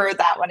exploiting labor,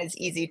 that one is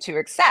easy to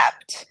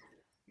accept.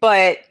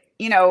 But,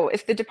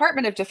 if the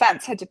Department of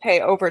Defense had to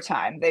pay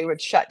overtime, they would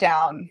shut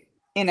down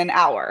in an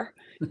hour,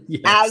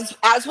 Yes.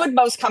 as would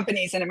most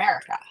companies in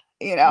America.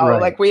 Right.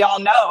 Like we all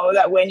know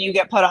that when you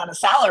get put on a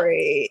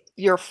salary,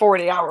 your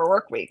 40-hour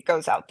work week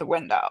goes out the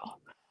window.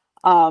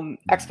 Right.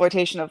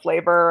 Exploitation of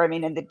labor, I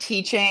mean, in the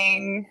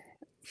teaching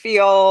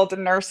field,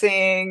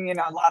 nursing,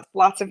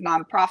 lots of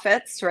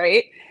nonprofits,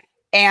 right?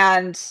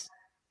 And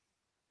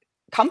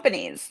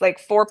companies, like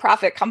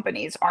for-profit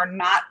companies, are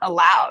not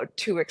allowed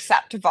to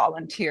accept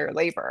volunteer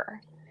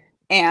labor.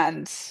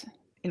 And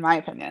in my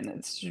opinion,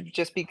 it's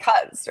just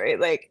because, right?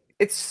 Like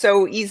it's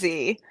so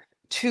easy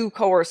to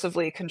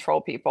coercively control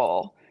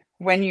people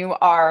when you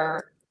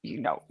are,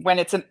 when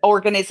it's an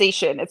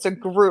organization, it's a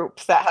group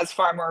that has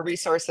far more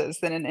resources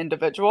than an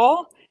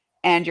individual.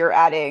 And you're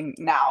adding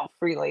now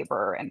free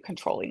labor and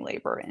controlling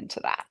labor into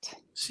that.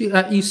 See,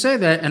 you say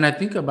that, and I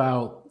think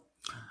about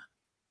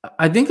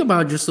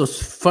just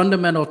those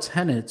fundamental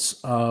tenets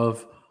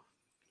of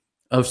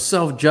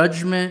self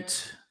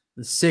judgment,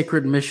 the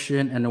sacred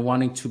mission, and the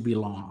wanting to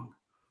belong.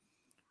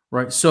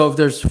 Right. So if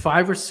there's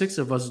 5 or 6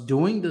 of us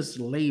doing this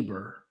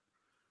labor,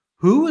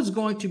 who is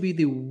going to be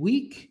the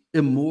weak,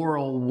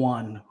 immoral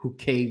one who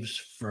caves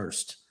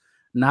first?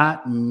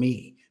 Not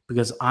me,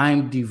 because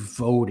I'm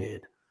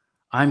devoted,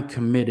 I'm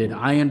committed,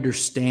 I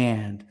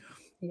understand.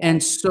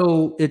 And Yes.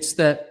 so it's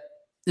that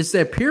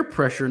peer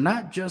pressure,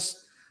 not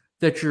just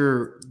that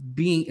you're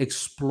being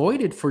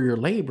exploited for your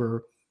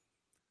labor,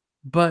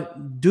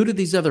 but due to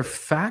these other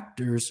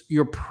factors,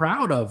 you're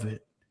proud of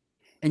it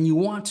and you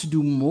want to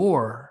do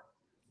more.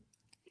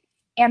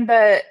 And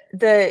the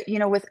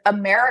with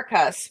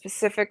America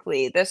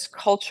specifically, this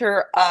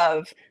culture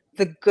of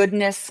the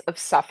goodness of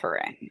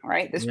suffering,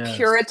 right? This Yes.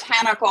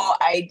 puritanical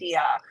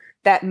idea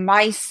that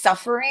my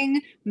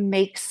suffering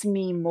makes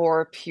me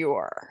more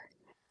pure.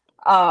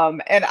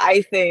 And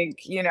I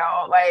think,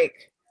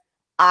 like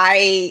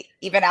I,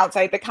 even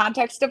outside the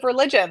context of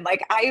religion,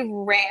 like I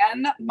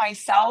ran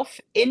myself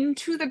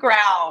into the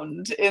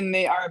ground in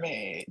the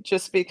army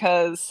just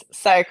because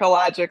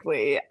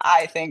psychologically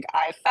I think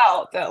I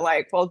felt that,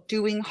 like, well,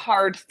 doing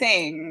hard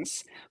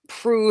things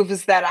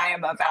proves that I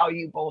am a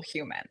valuable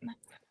human.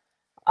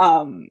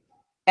 Um,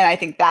 and I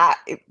think that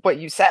what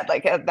you said,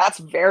 like, that's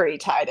very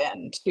tied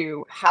in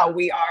to how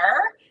we are.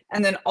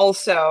 And then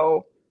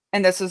also,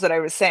 and this is what I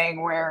was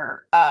saying,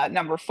 where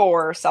number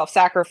four, self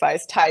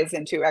sacrifice, ties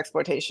into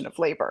exploitation of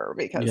labor.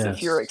 Because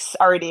if you're Yes.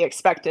 already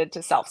expected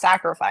to self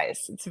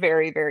sacrifice, it's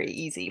very, very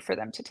easy for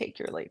them to take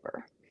your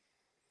labor.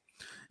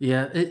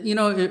 Yeah,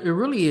 it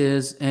really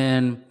is.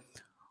 And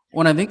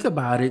when I think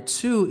about it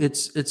too,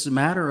 it's a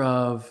matter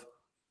of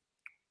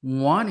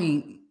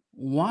wanting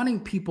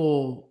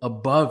people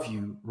above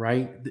you,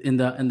 right? In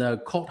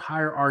the cult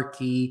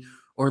hierarchy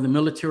or the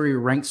military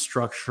rank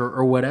structure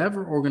or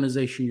whatever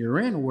organization you're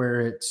in,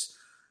 where it's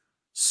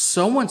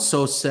so and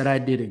so said I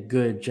did a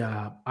good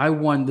job. I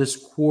won this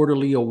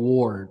quarterly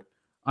award.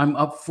 I'm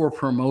up for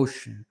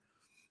promotion.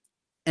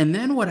 And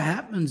then what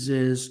happens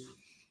is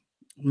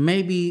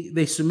maybe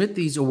they submit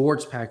these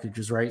awards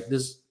packages, right?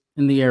 This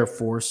in the Air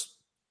Force,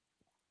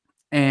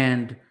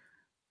 and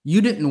you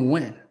didn't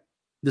win.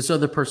 This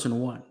other person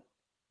won.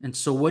 And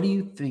so, what do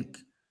you think?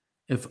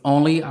 If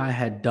only I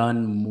had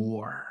done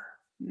more.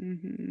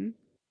 Hmm.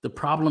 The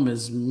problem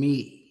is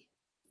me.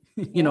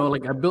 Yep.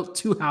 Like I built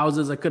 2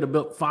 houses, I could have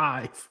built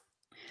five.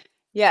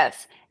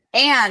 Yes.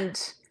 And,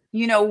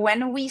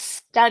 when we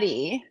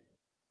study,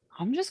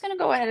 I'm just going to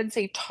go ahead and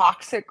say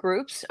toxic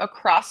groups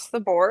across the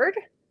board,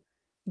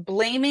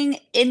 blaming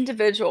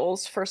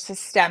individuals for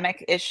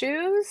systemic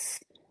issues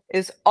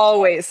is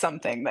always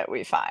something that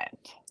we find.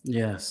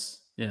 Yes.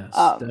 Yes.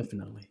 Um,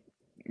 Definitely.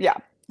 yeah,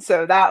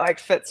 so that like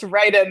fits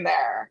right in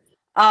there.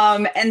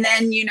 And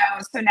then,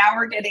 so now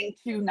we're getting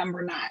to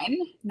number nine.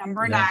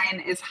 Number Yeah. nine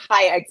is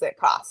high exit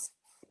costs.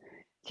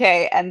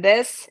 Okay, and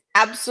this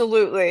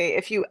absolutely,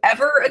 if you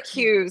ever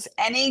accuse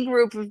any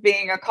group of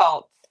being a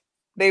cult,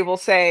 they will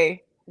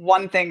say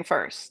one thing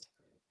first.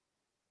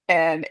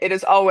 And it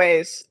is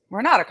always,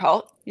 we're not a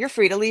cult. You're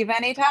free to leave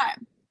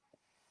anytime.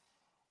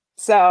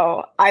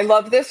 So I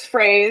love this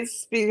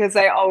phrase because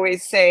I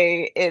always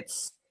say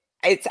it's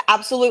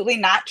absolutely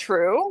not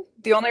true.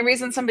 The only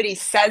reason somebody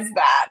says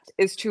that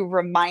is to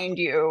remind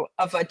you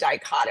of a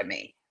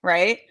dichotomy,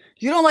 right?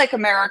 You don't like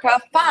America,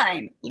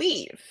 fine,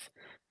 leave.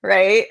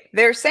 Right?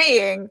 They're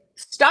saying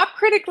stop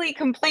critically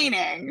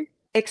complaining,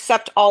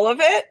 accept all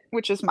of it,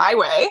 which is my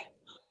way,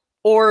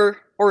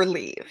 or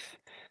leave.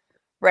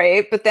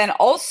 Right? But then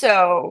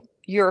also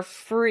you're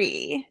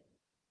free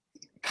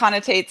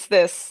connotates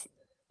this,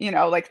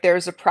 like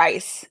there's a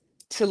price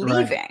to Right.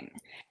 leaving.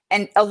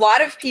 And a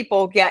lot of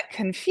people get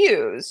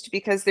confused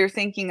because they're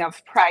thinking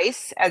of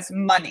price as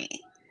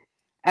money.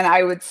 And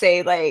I would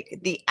say, like,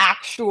 the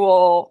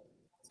actual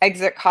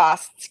exit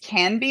costs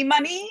can be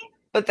money,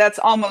 but that's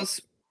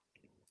almost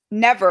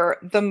never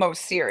the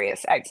most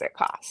serious exit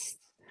costs.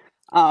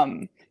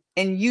 Um,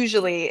 and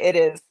usually it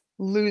is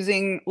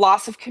losing,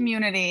 loss of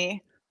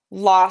community,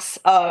 loss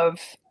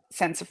of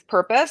sense of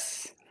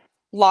purpose,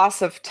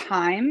 loss of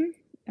time.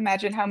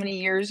 Imagine how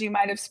many years you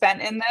might have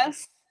spent in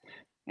this.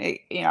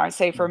 I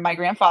say for my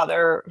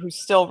grandfather, who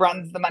still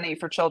runs the money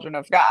for Children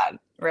of God,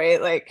 right?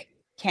 Like,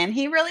 can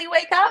he really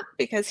wake up?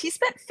 Because he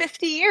spent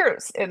 50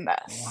 years in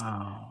this.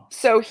 Wow.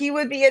 So he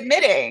would be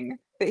admitting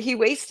that he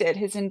wasted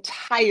his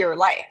entire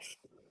life.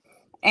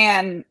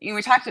 And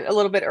we talked a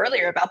little bit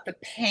earlier about the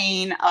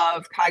pain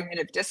of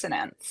cognitive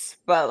dissonance,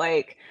 but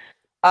like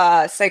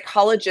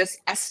psychologists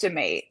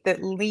estimate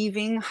that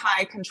leaving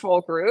high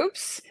control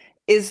groups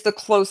is the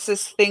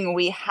closest thing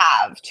we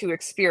have to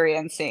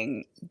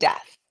experiencing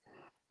death,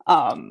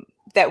 um,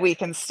 that we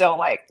can still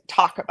like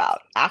talk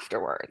about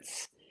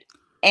afterwards.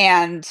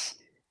 And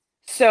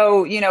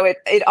so,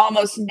 it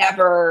almost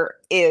never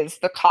is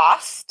the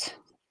cost.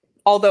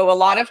 Although a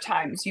lot of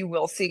times you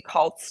will see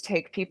cults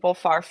take people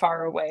far,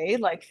 far away,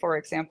 like, for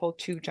example,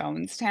 to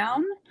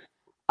Jonestown,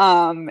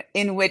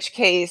 in which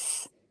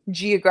case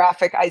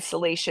geographic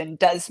isolation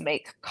does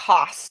make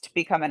cost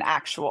become an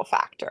actual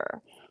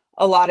factor.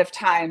 A lot of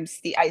times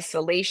the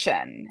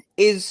isolation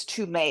is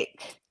to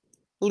make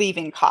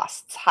leaving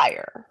costs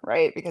higher,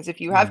 right? Because if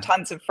you have Right.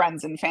 tons of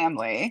friends and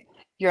family,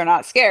 you're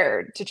not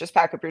scared to just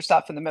pack up your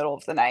stuff in the middle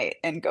of the night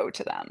and go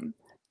to them.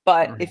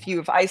 But Right. if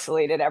you've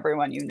isolated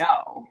everyone you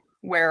know,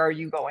 where are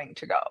you going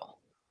to go?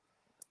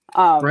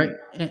 Right. Um,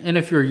 And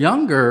if you're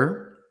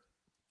younger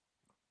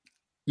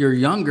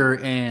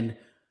and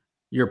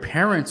your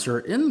parents are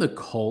in the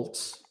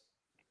cults,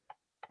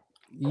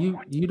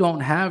 you don't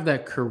have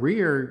that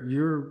career.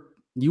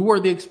 You were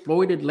the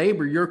exploited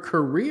labor. Your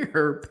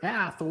career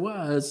path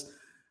was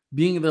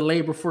being the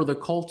labor for the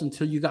cult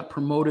until you got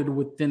promoted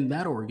within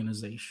that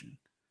organization.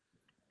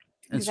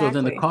 And so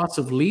then the exactly. cost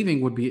of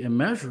leaving would be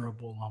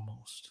immeasurable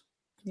almost.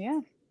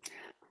 Yeah.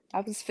 I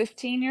was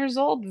 15 years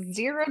old,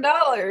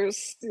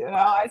 $0.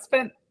 I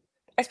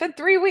spent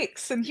 3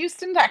 weeks in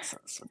Houston,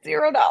 Texas with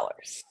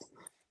 $0.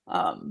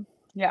 Um,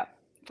 yeah,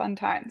 fun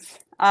times.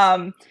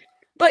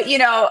 But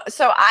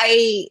so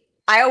I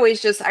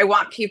always just I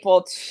want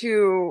people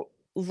to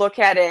look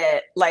at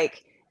it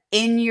like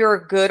in your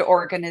good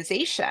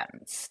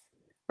organizations,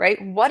 right?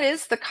 What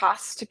is the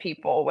cost to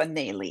people when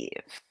they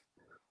leave?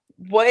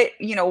 What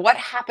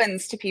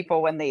happens to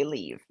people when they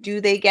leave? Do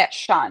they get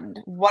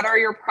shunned? What are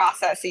your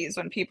processes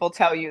when people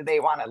tell you they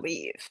want to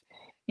leave?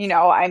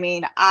 I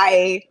mean,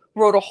 I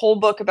wrote a whole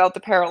book about the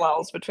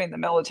parallels between the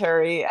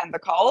military and the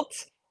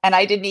cult, and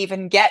I didn't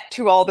even get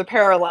to all the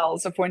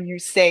parallels of when you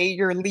say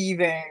you're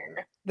leaving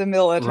the Right.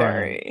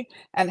 military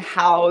and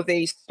how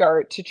they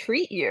start to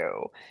treat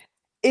you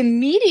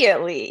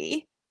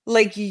immediately,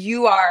 like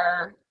you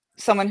are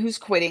someone who's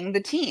quitting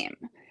the team.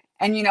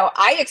 And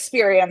I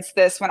experienced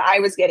this when I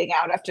was getting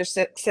out after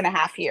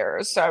 6.5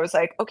 years. So I was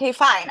like, okay,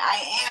 fine,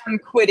 I am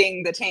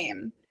quitting the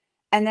team.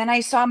 And then I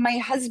saw my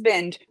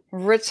husband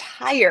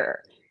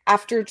retire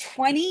after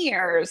 20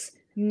 years,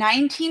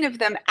 19 of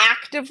them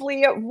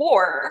actively at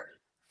war,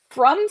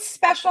 from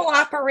special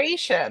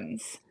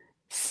operations,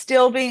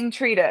 still being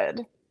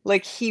treated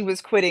like he was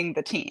quitting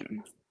the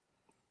team.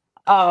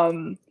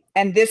 Um,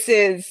 and this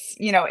is,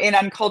 in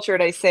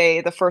Uncultured, I say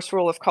the first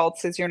rule of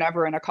cults is you're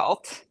never in a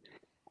cult.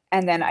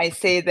 And then I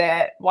say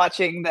that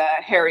watching the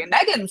Harry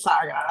Meghan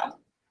saga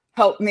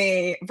helped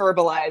me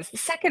verbalize the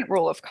second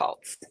rule of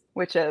cults,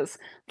 which is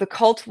the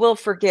cult will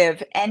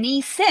forgive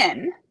any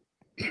sin,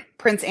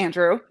 Prince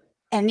Andrew,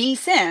 any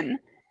sin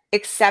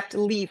except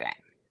leaving.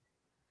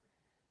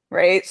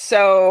 Right.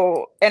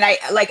 So, and I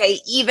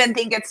even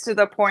think it's to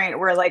the point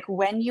where, like,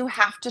 when you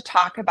have to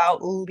talk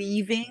about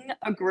leaving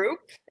a group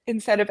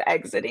instead of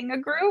exiting a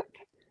group,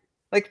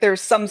 Like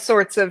there's some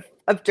sorts of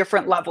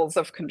different levels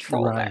of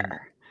control Right.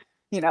 there.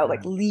 Like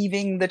Right.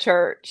 leaving the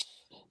church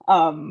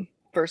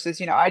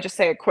versus, I just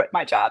say I quit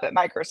my job at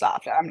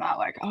Microsoft. I'm not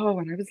like, oh,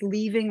 when I was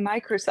leaving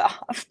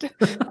Microsoft.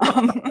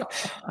 um,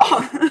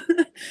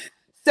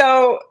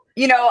 so,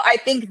 I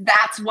think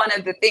that's one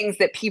of the things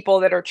that people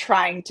that are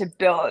trying to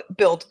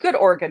build good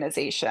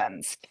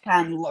organizations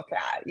can look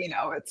at.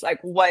 It's like,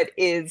 what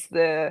is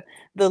the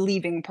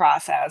leaving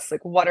process?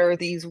 Like, what are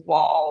these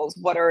walls?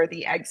 What are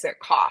the exit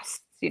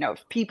costs?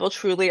 If people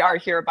truly are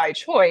here by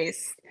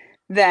choice,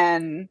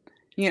 then,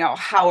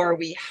 how are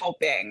we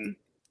helping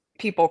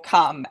people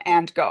come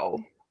and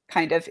go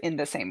kind of in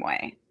the same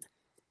way?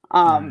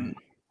 Right. Um,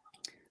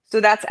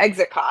 so that's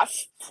exit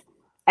costs.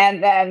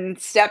 And then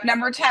step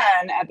number 10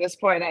 at this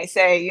point, I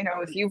say,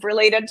 if you've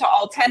related to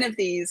all 10 of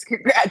these,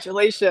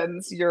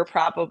 congratulations, you're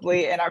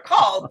probably in a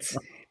cult.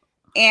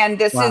 And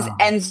this is Wow.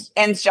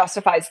 ends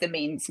justifies the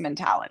means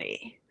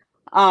mentality.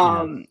 Yeah.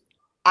 Um,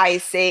 I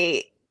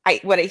say,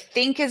 what I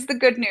think is the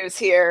good news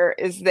here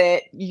is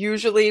that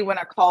usually when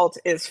a cult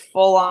is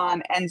full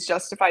on ends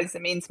justifies the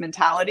means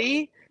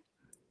mentality,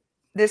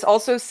 this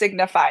also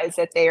signifies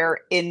that they are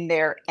in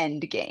their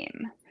end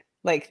game.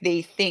 Like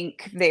they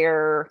think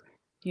their,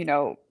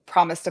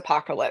 promised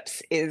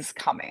apocalypse is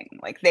coming.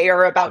 Like they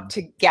are about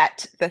to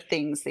get the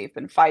things they've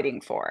been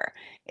fighting for.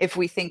 If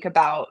we think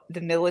about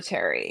the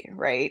military,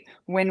 right?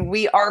 When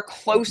we are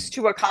close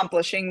to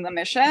accomplishing the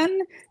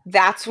mission,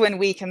 that's when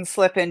we can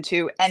slip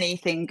into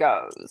anything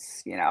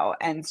goes,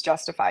 and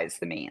justifies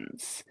the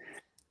means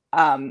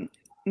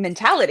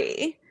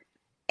mentality.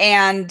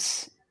 And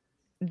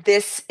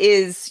this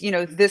is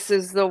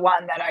the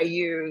one that I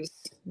use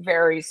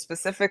very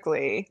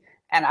specifically.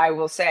 And I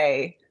will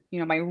say,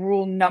 my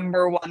rule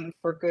number one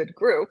for good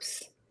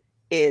groups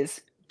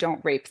is don't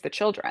rape the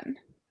children.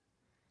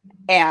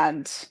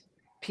 And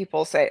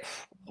people say,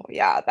 well,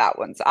 yeah, that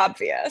one's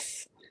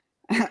obvious.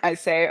 I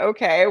say,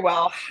 okay,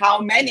 well, how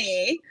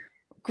many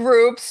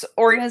groups,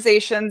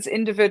 organizations,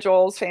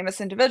 individuals,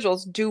 famous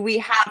individuals do we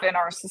have in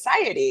our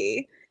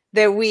society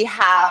that we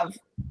have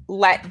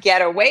let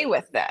get away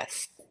with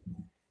this?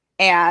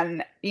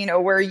 And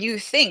where you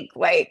think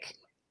like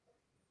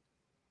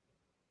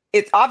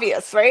it's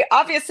obvious, right?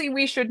 Obviously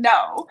we should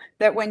know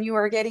that when you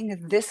are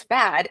getting this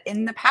bad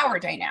in the power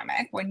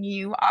dynamic, when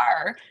you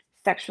are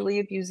sexually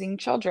abusing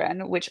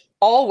children, which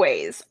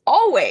always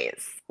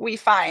we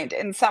find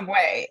in some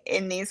way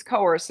in these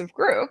coercive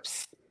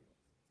groups,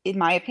 in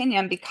my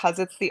opinion, because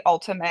it's the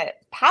ultimate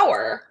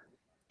power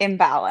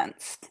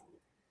imbalance.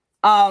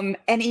 And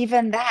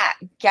even that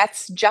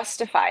gets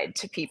justified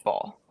to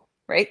people,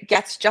 right?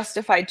 Gets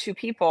justified to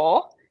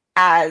people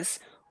as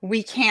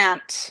we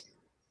can't,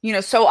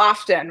 so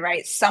often,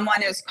 right?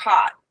 Someone is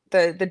caught,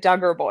 the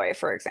Duggar boy,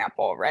 for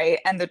example, right?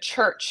 And the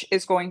church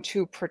is going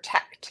to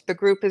protect, the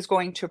group is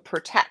going to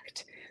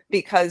protect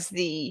because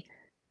the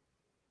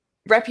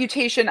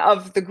reputation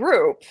of the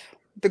group,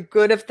 the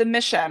good of the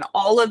mission,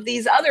 all of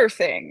these other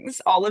things,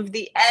 all of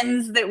the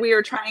ends that we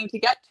are trying to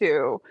get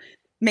to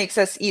makes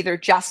us either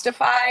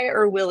justify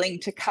or willing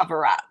to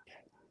cover up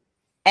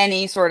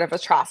any sort of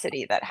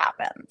atrocity that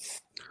happens.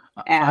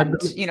 And,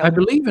 I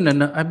believe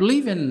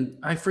in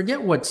I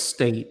forget what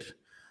state,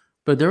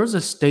 but there was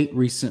a state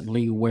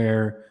recently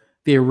where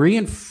they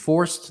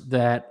reinforced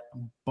that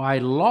by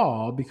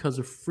law because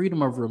of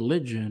freedom of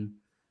religion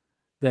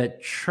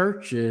that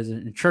churches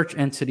and church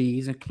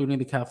entities, including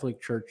the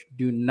Catholic Church,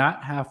 do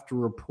not have to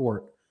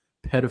report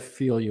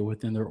pedophilia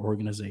within their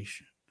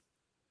organization.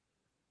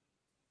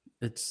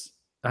 It's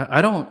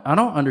I don't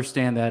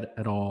understand that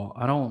at all.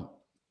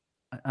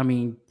 I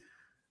mean,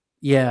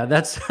 yeah,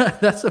 that's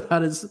that's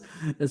about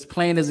as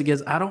plain as it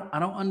gets. I don't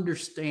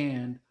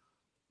understand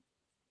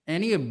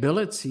any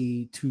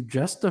ability to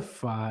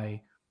justify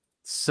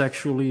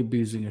sexually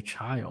abusing a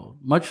child,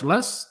 much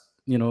less,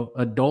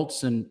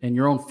 adults and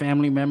your own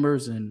family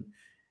members and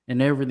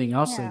everything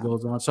else that yeah,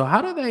 goes on. So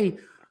how do they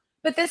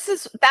but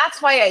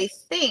that's why I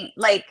think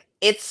like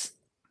it's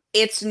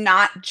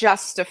not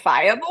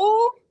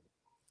justifiable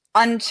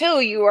until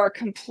you are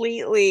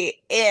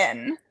completely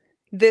in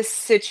this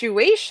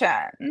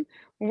situation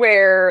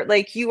where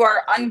like you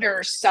are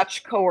under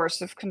such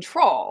coercive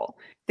control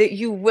that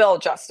you will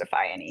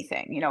justify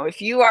anything.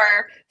 If you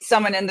are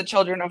someone in the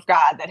children of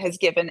God that has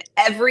given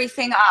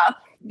everything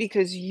up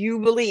because you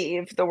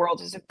believe the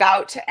world is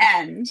about to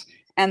end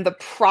and the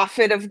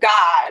prophet of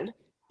God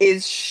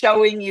is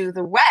showing you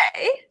the way,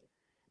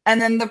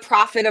 and then the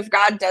prophet of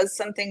God does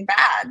something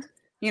bad.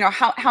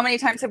 How many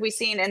times have we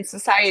seen in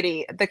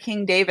society the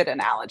King David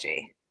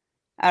analogy?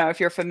 I don't know if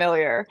you're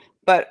familiar,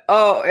 but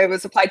oh, it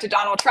was applied to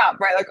Donald Trump,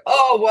 right? Like,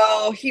 oh,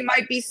 well, he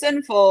might be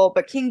sinful,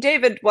 but King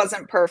David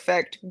wasn't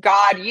perfect.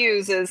 God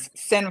uses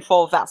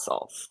sinful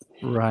vessels,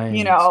 right,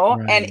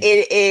 and right.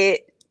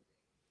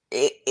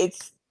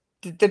 it's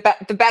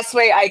the best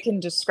way I can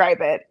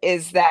describe it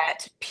is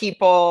that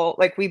people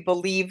like we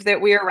believe that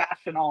we are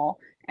rational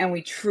and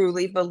we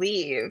truly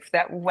believe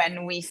that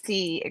when we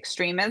see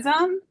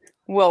extremism,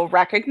 we'll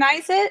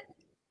recognize it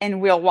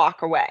and we'll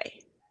walk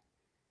away.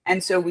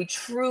 And so we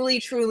truly,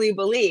 truly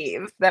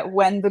believe that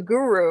when the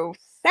guru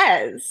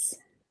says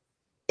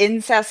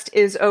incest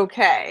is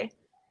okay,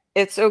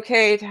 it's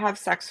okay to have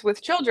sex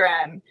with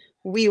children,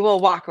 we will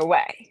walk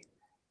away.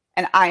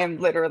 And I am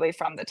literally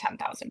from the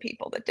 10,000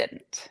 people that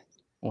didn't.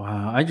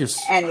 Wow. I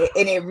just, And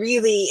it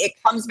really, it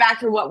comes back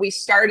to what we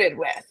started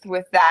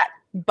with that,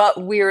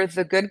 but we're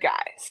the good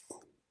guys,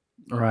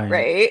 right.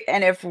 right?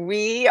 And if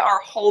we are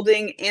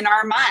holding in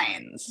our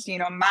minds,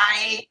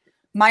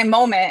 my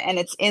moment, and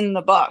it's in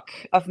the book,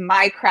 of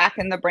my crack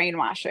in the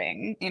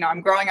brainwashing.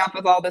 I'm growing up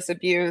with all this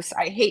abuse.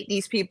 I hate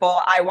these people.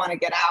 I want to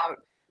get out,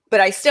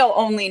 but I still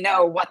only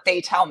know what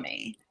they tell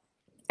me.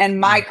 And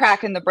my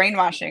crack in the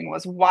brainwashing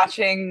was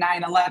watching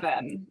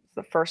 9/11,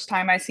 the first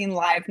time I seen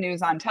live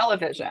news on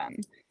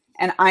television.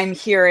 And I'm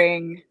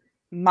hearing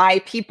my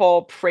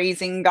people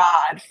praising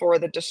God for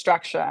the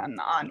destruction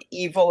on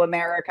evil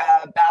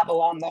America,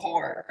 Babylon the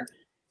whore.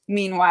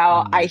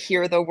 Meanwhile, I Mm.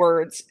 hear the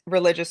words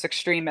religious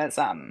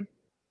extremism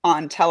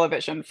on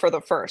television for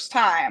the first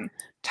time,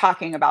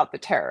 talking about the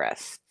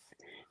terrorists.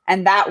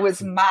 And that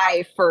was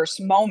my first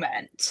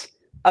moment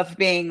of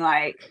being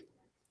like,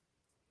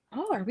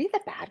 oh, are we the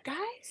bad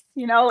guys?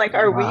 Like,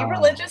 are we Wow.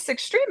 religious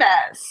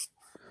extremists?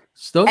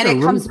 So those And are it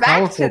really comes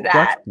back to powerful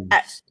that.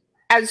 questions.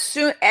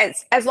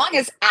 As long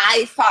as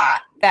I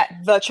thought that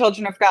the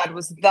children of God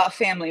was the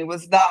family,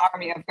 was the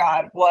army of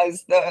God,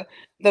 was the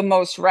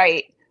most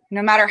right,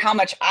 no matter how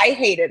much I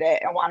hated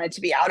it and wanted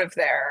to be out of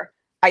there,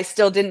 I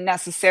still didn't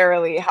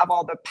necessarily have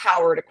all the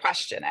power to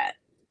question it,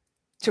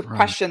 to Right.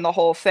 question the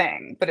whole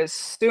thing. But as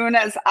soon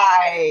as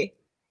I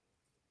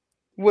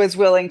was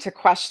willing to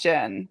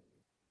question,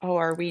 oh,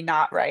 are we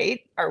not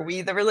right? Are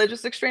we the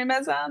religious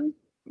extremists?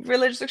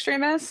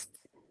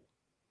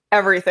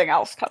 Everything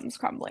else comes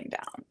crumbling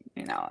down,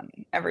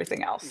 and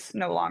everything else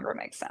no longer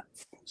makes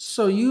sense.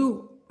 So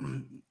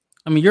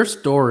I mean, your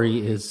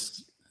story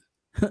is,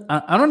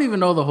 I don't even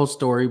know the whole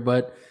story,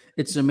 but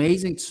it's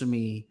amazing to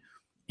me.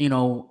 You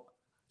know,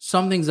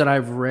 some things that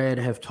I've read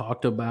have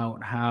talked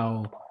about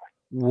how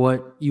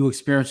what you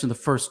experience in the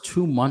first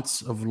 2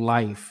 months of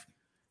life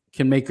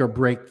can make or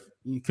break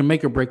can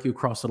make or break you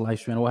across the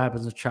lifespan. What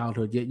happens in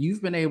childhood? Yet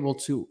you've been able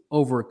to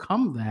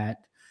overcome that.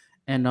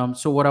 And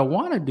so what I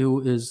want to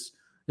do is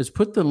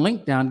put the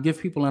link down, give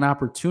people an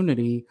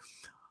opportunity.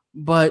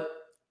 But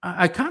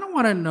I kind of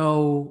want to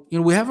know,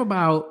 we have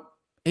about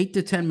 8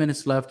 to 10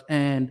 minutes left,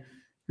 and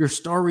your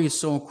story is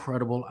so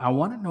incredible. I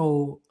want to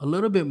know a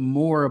little bit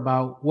more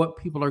about what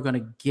people are going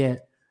to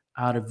get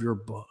out of your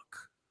book.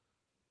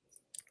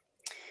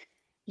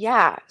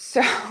 Yeah.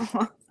 So,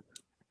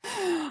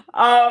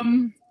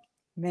 um,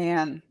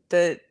 man,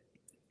 the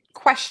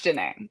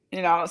questioning,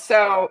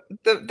 so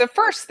the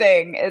first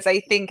thing is, I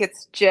think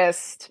it's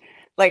just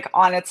like,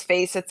 on its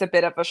face, it's a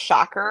bit of a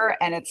shocker,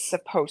 and it's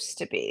supposed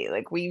to be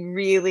like, we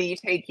really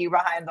take you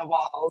behind the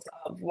walls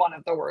of one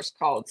of the worst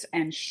cults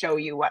and show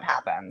you what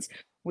happens.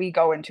 We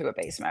go into a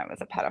basement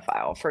with a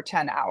pedophile for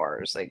 10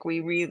 hours. Like, we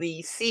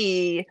really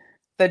see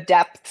the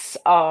depths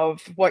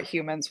of what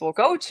humans will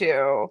go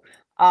to.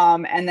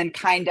 And then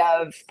kind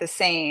of the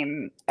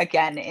same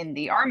again in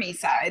the army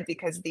side,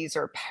 because these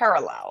are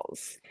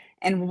parallels.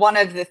 And one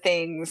of the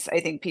things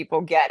I think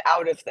people get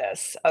out of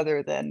this,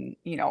 other than,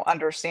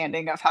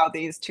 understanding of how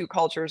these two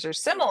cultures are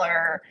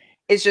similar,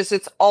 is just,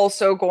 it's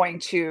also going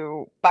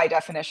to, by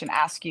definition,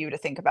 ask you to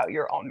think about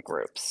your own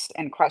groups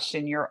and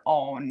question your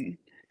own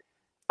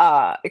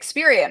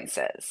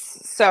experiences.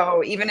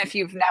 So even if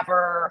you've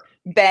never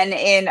been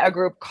in a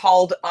group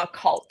called a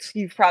cult,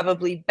 you've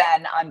probably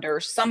been under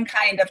some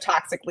kind of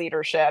toxic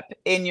leadership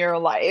in your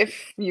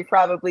life. You've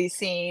probably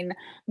seen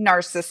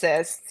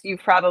narcissists.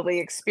 You've probably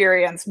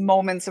experienced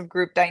moments of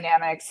group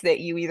dynamics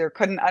that you either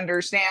couldn't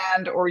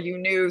understand, or you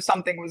knew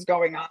something was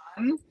going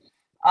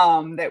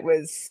on, that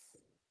was,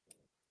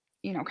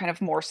 kind of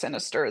more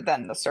sinister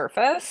than the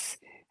surface.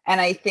 And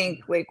I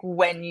think, like,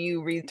 when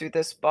you read through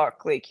this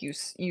book, like, you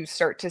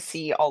start to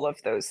see all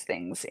of those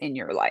things in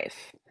your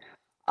life.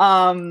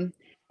 Um,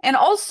 and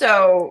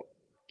also,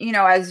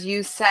 as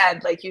you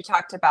said, like, you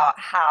talked about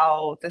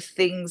how the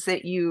things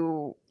that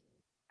you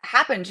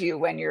happen to you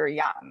when you're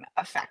young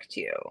affect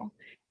you.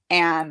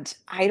 And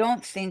I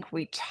don't think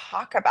we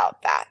talk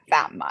about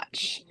that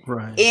much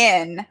Right.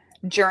 in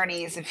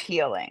journeys of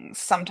healing.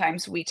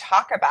 Sometimes we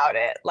talk about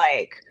it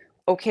like,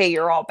 okay,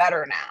 you're all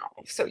better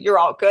now. So you're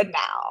all good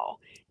now.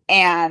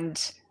 And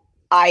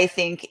I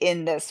think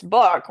in this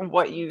book,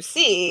 what you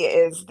see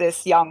is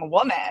this young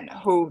woman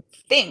who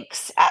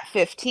thinks at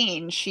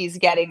 15 she's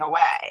getting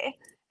away,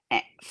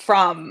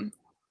 from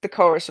the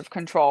coercive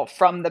control,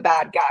 from the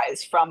bad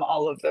guys, from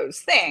all of those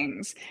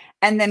things,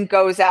 and then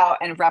goes out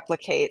and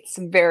replicates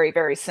some very,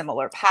 very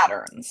similar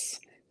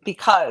patterns,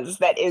 because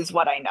that is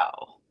what I know.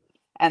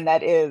 And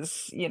that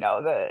is,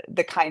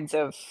 the kinds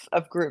of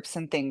groups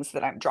and things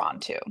that I'm drawn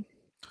to.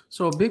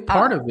 So Um, a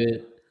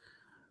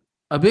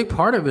big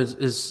part of it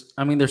is,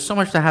 I mean, there's so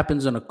much that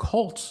happens in a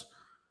cult,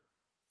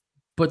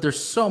 but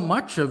there's so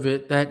much of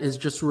it that is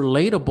just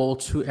relatable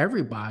to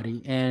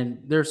everybody.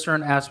 And there's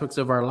certain aspects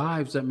of our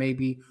lives that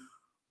maybe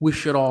we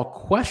should all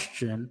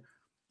question.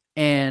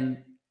 And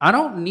I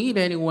don't need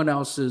anyone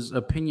else's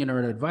opinion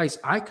or advice.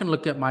 I can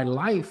look at my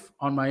life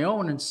on my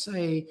own and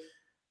say,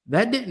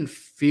 that didn't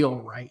feel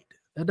right.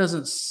 That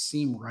doesn't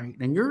seem right.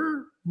 And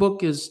your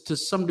book is to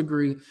some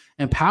degree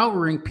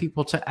empowering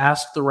people to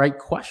ask the right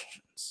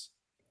questions.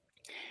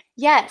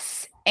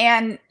 Yes.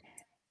 And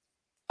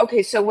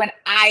okay, so when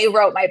I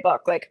wrote my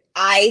book, like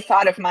I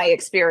thought of my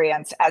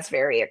experience as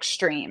very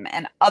extreme,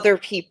 and other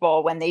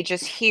people, when they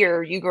just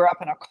hear you grew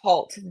up in a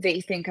cult,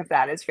 they think of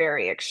that as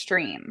very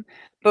extreme.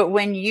 But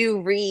when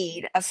you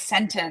read a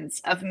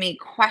sentence of me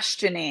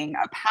questioning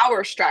a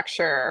power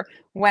structure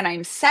when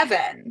I'm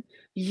 7,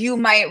 you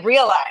might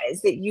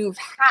realize that you've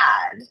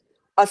had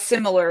a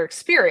similar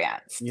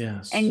experience,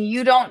 Yes. and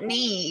you don't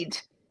need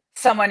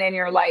someone in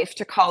your life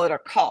to call it a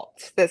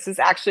cult. This is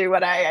actually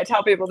what I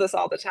tell people this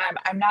all the time.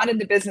 I'm not in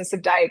the business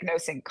of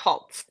diagnosing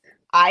cults.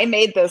 I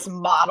made this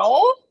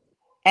model,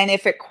 and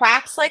if it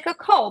quacks like a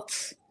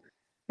cult,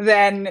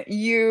 then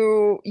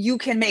you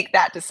can make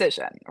that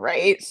decision,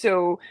 right?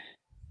 So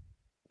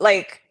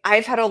like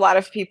I've had a lot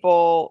of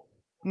people,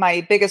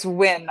 my biggest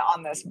win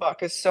on this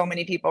book is so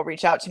many people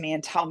reach out to me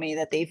and tell me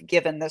that they've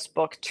given this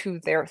book to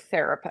their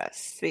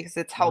therapist because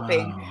it's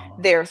helping Wow.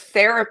 their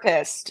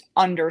therapist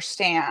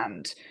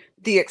understand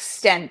the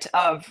extent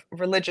of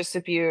religious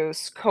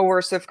abuse,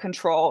 coercive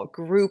control,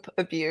 group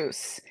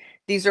abuse.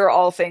 These are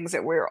all things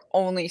that we're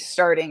only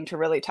starting to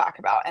really talk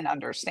about and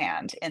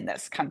understand in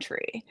this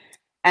country.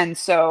 And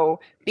so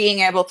being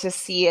able to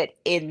see it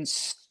in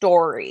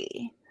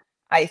story,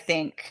 I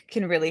think,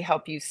 can really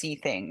help you see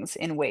things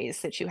in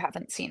ways that you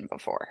haven't seen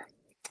before.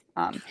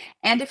 Um,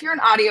 and if you're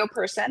an audio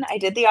person, I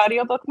did the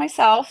audiobook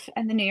myself,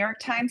 and the New York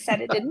Times said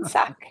it didn't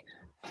suck.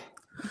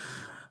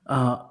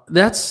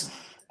 That's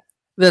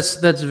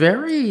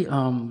very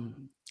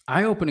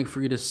eye opening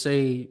for you to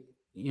say,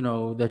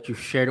 that you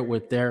shared it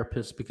with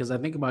therapists, because I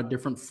think about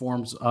different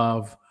forms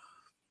of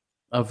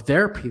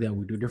therapy that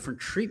we do,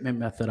 different treatment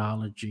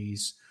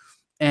methodologies,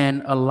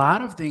 and a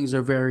lot of things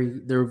they're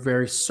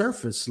very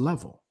surface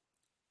level.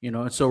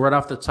 And so right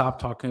off the top,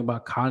 talking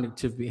about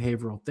cognitive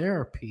behavioral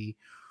therapy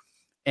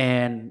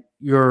and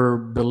your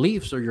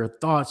beliefs or your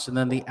thoughts, and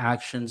then the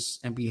actions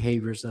and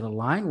behaviors that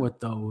align with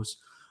those.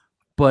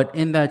 But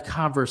in that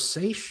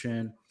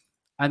conversation,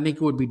 I think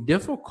it would be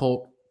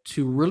difficult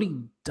to really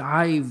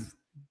dive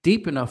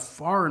deep enough,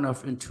 far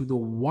enough into the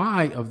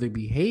why of the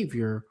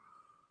behavior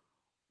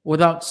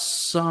without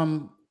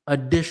some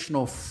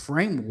additional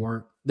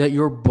framework that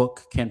your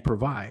book can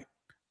provide.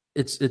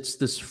 It's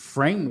this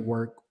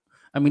framework.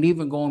 I mean,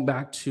 even going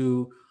back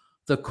to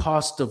the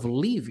cost of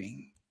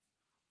leaving,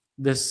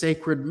 the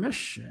sacred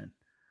mission,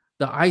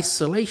 the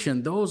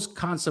isolation, those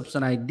concepts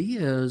and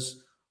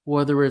ideas,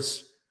 whether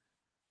it's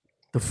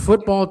the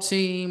football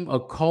team, a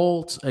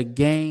cult, a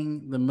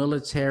gang, the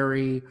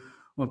military,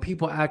 when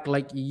people act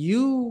like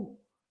you,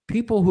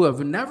 people who have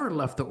never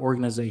left the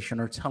organization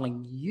are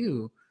telling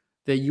you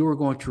that you are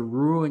going to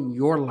ruin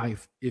your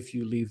life if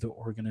you leave the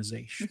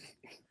organization.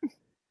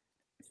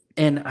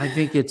 And I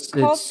think Cults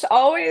it's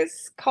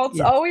always cults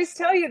yeah, always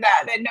tell you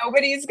that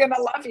nobody's gonna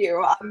love you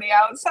on the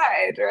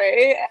outside,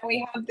 right? And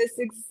we have this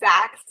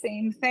exact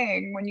same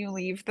thing when you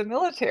leave the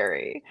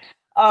military.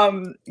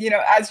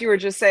 As you were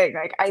just saying,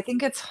 like I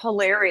think it's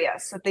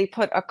hilarious that they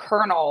put a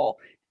colonel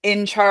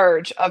in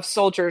charge of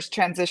soldiers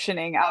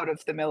transitioning out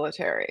of the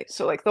military.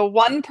 So like the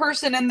one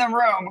person in the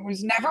room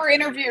who's never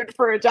interviewed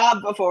for a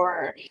job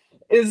before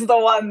is the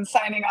one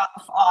signing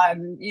off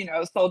on,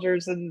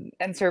 soldiers and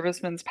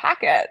servicemen's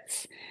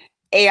packets.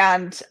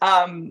 And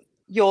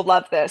you'll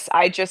love this.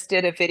 I just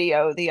did a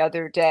video the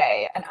other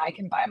day, and I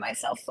can buy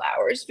myself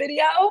flowers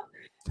video.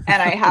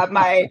 And I have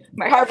my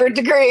Harvard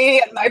degree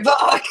and my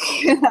book.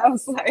 And I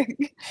was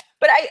like,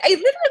 but I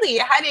literally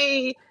had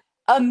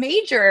a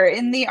major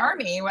in the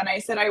army when I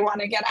said I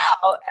want to get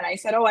out. And I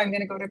said, oh, I'm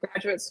going to go to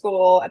graduate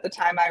school. At the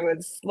time, I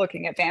was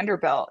looking at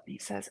Vanderbilt. And he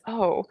says,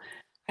 oh,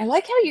 I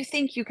like how you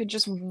think you could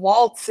just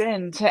waltz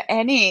into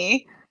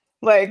any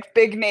like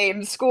big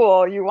name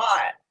school you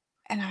want.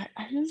 And I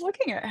was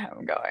looking at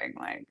him going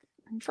like,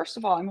 first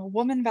of all, I'm a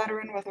woman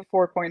veteran with a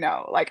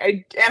 4.0. Like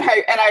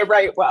I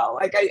write well.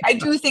 Like I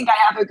do think I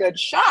have a good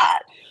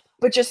shot.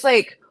 But just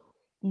like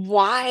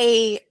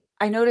why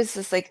I notice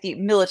this like the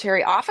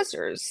military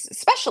officers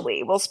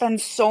especially will spend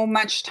so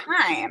much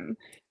time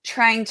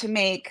trying to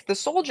make the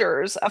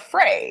soldiers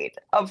afraid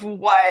of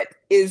what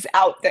is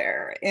out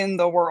there in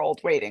the world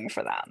waiting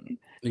for them.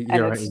 And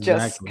you're right, it's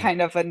just exactly.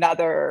 kind of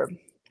another.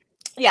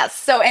 Yes.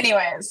 So,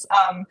 anyways,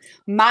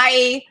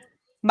 my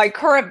my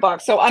current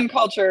book, so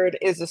Uncultured,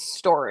 is a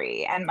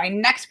story, and my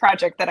next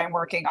project that I'm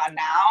working on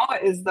now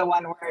is the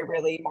one where I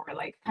really more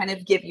like kind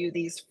of give you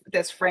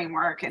this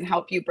framework and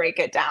help you break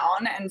it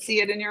down and see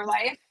it in your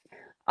life.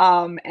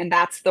 And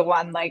that's the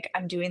one like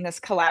I'm doing this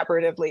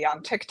collaboratively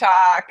on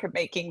TikTok,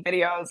 making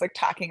videos, like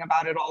talking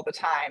about it all the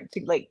time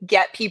to like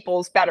get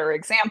people's better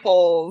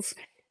examples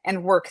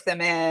and work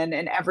them in.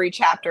 And every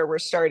chapter we're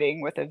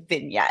starting with a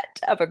vignette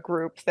of a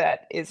group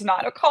that is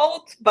not a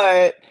cult,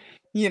 but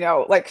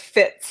like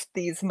fits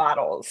these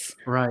models.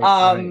 Right,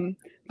 right. Um,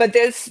 but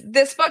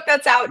this book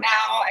that's out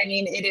now, I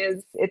mean,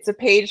 it's a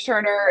page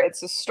turner,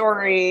 it's a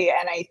story,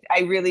 and I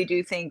really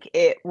do think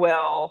it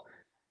will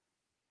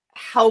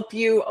help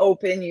you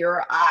open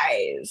your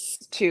eyes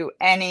to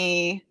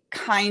any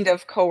kind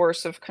of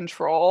coercive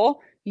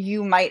control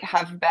you might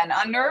have been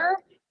under,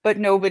 but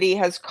nobody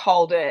has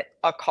called it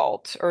a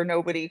cult or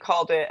nobody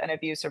called it an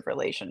abusive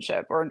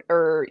relationship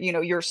or you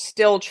know, you're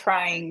still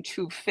trying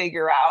to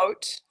figure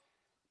out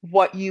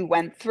what you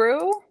went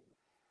through.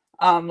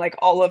 Like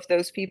all of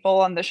those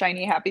people on the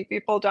Shiny Happy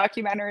People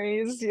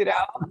documentaries, you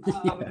know.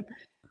 Yeah. Um,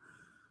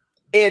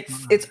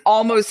 it's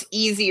almost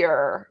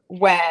easier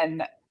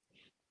when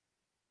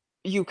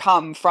you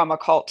come from a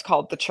cult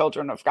called the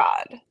Children of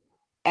God.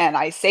 And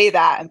I say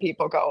that and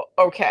people go,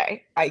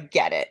 "Okay, I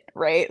get it."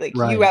 Right? Like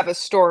you Right. have a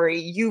story,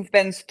 you've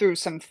been through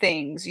some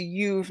things,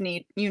 you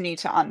need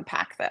to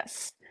unpack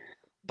this.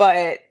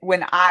 But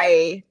when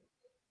I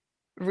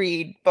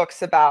read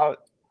books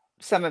about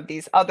some of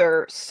these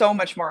other so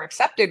much more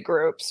accepted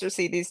groups or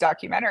see these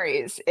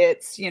documentaries,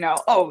 it's, you know,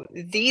 oh,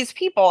 these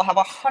people have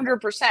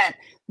 100%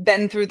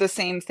 been through the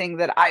same thing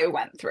that I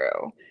went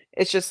through.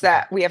 It's just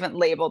that we haven't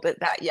labeled it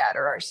that yet,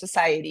 or our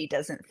society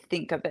doesn't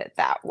think of it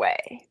that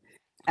way.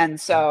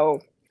 And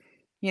so,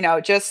 you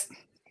know, just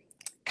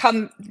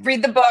come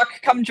read the book,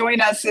 come join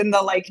us in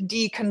the like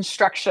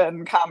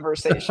deconstruction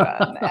conversation.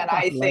 And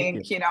I I like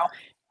it. think, you know,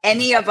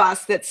 any of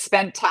us that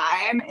spent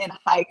time in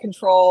high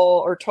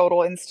control or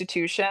total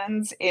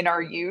institutions in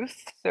our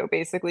youth, so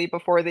basically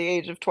before the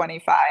age of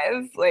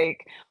 25,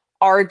 like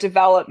our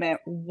development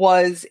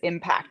was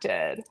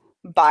impacted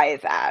by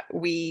that.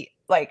 We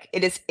like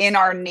it is in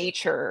our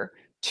nature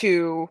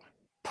to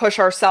push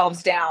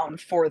ourselves down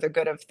for the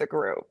good of the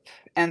group.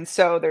 And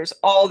so there's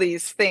all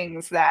these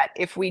things that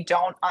if we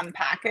don't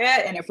unpack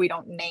it and if we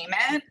don't name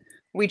it,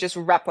 we just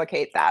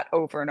replicate that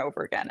over and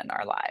over again in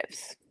our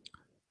lives.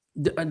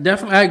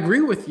 Definitely, I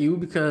agree with you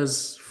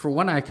because for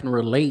one, I can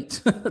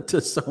relate to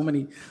so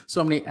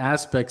many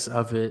aspects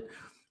of it.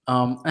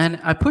 And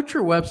I put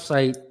your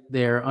website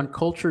there,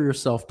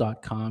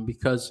 uncultureyourself.com,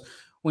 because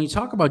when you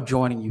talk about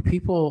joining you,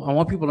 I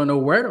want people to know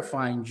where to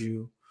find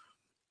you.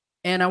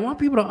 And I want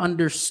people to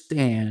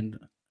understand,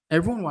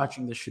 everyone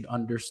watching this should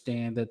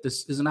understand that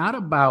this is not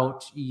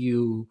about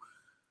you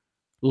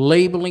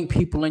labeling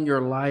people in your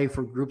life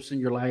or groups in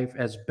your life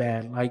as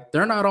bad. Like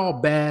they're not all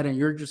bad and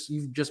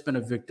you've just been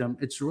a victim.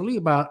 It's really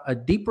about a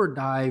deeper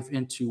dive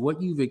into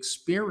what you've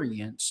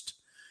experienced.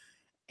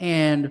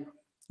 And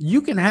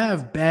you can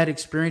have bad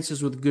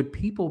experiences with good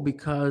people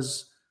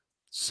because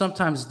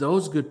sometimes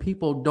those good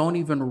people don't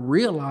even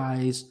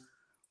realize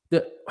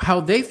that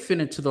how they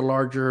fit into the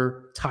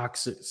larger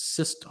toxic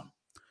system.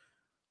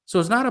 So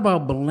it's not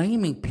about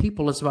blaming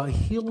people, it's about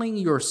healing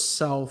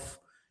yourself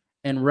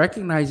and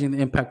recognizing the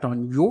impact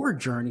on your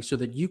journey so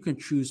that you can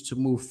choose to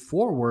move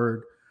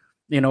forward,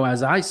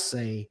 as I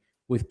say,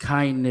 with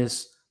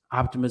kindness,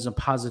 optimism,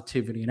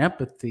 positivity, and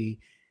empathy.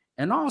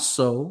 And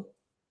also,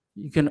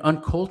 you can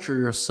unculture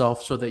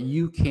yourself so that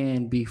you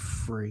can be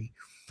free.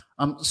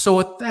 So,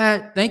 with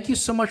that, thank you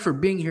so much for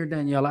being here,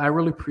 Daniela. I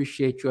really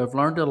appreciate you. I've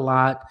learned a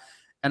lot.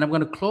 And I'm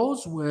going to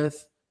close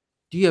with,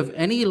 do you have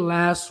any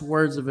last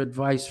words of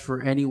advice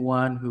for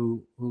anyone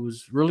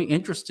who's really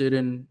interested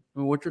in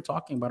what you're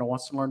talking about and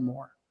wants to learn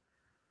more?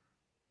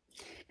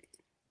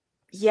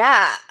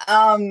 Yeah.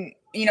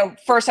 You know,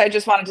 first I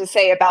just wanted to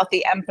say about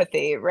the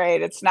empathy,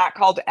 right? It's not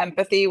called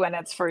empathy when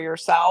it's for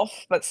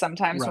yourself, but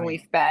sometimes when Right.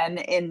 we've been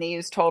in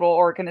these total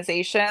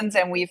organizations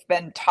and we've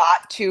been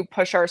taught to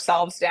push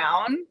ourselves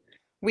down,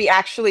 we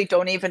actually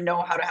don't even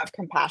know how to have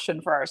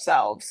compassion for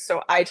ourselves.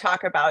 So I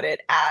talk about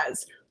it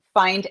as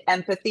find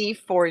empathy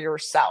for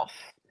yourself.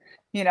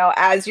 You know,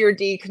 as you're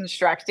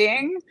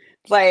deconstructing,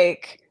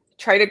 like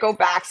try to go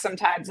back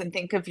sometimes and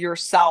think of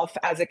yourself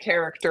as a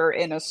character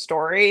in a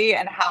story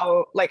and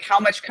how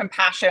much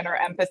compassion or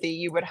empathy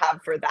you would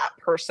have for that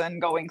person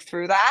going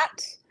through that.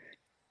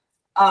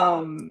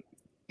 um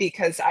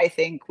because I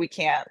think we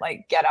can't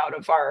like get out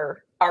of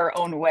our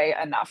own way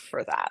enough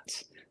for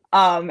that.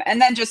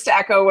 And then just to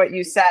echo what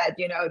you said,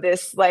 you know,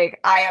 this like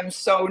I am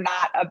so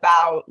not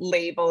about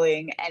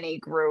labeling any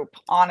group.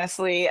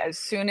 Honestly, as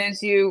soon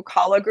as you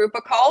call a group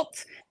a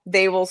cult,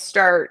 they will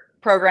start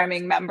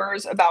programming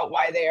members about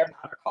why they are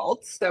not a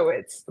cult. So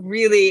it's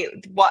really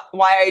why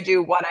I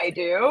do what I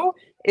do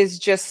is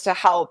just to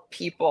help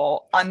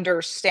people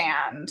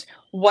understand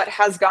what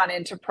has gone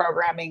into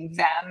programming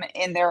them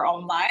in their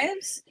own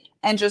lives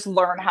and just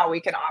learn how we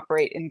can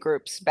operate in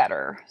groups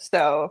better.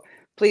 So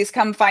please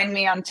come find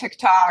me on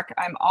TikTok.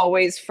 I'm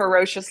always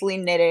ferociously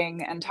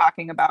knitting and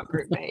talking about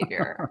group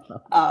behavior.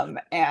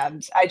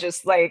 And I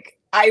just like,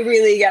 I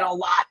really get a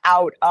lot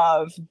out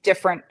of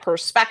different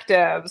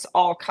perspectives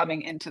all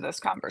coming into this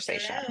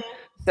conversation.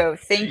 So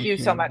thank you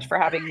so Appreciate much it. for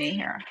having me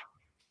here.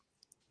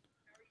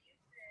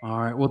 All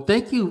right. Well,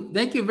 thank you.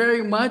 Thank you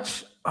very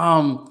much.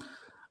 I'm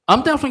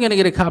definitely going to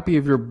get a copy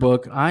of your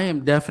book.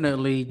 I'm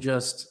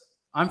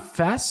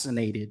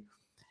fascinated.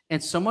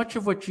 And so much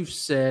of what you've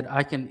said,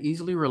 I can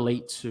easily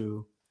relate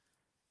to.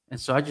 And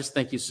so I just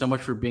thank you so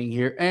much for being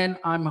here. And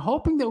I'm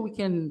hoping that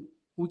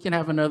we can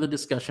have another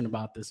discussion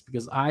about this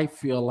because I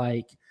feel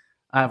like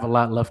I have a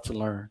lot left to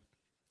learn.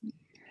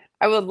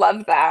 I would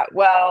love that.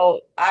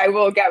 Well, I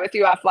will get with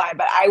you offline,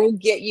 but I will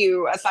get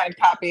you a signed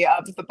copy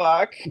of the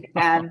book,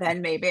 and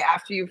then maybe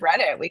after you've read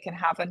it, we can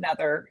have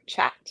another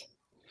chat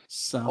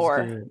Sounds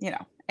or, good.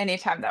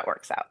 anytime that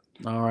works out.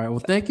 All right. Well,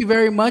 So, thank you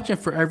very much. And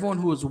for everyone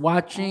who is all right.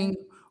 watching,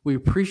 we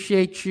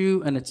appreciate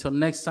you. And until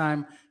next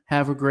time,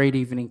 have a great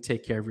evening.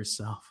 Take care of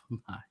yourself.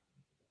 Bye.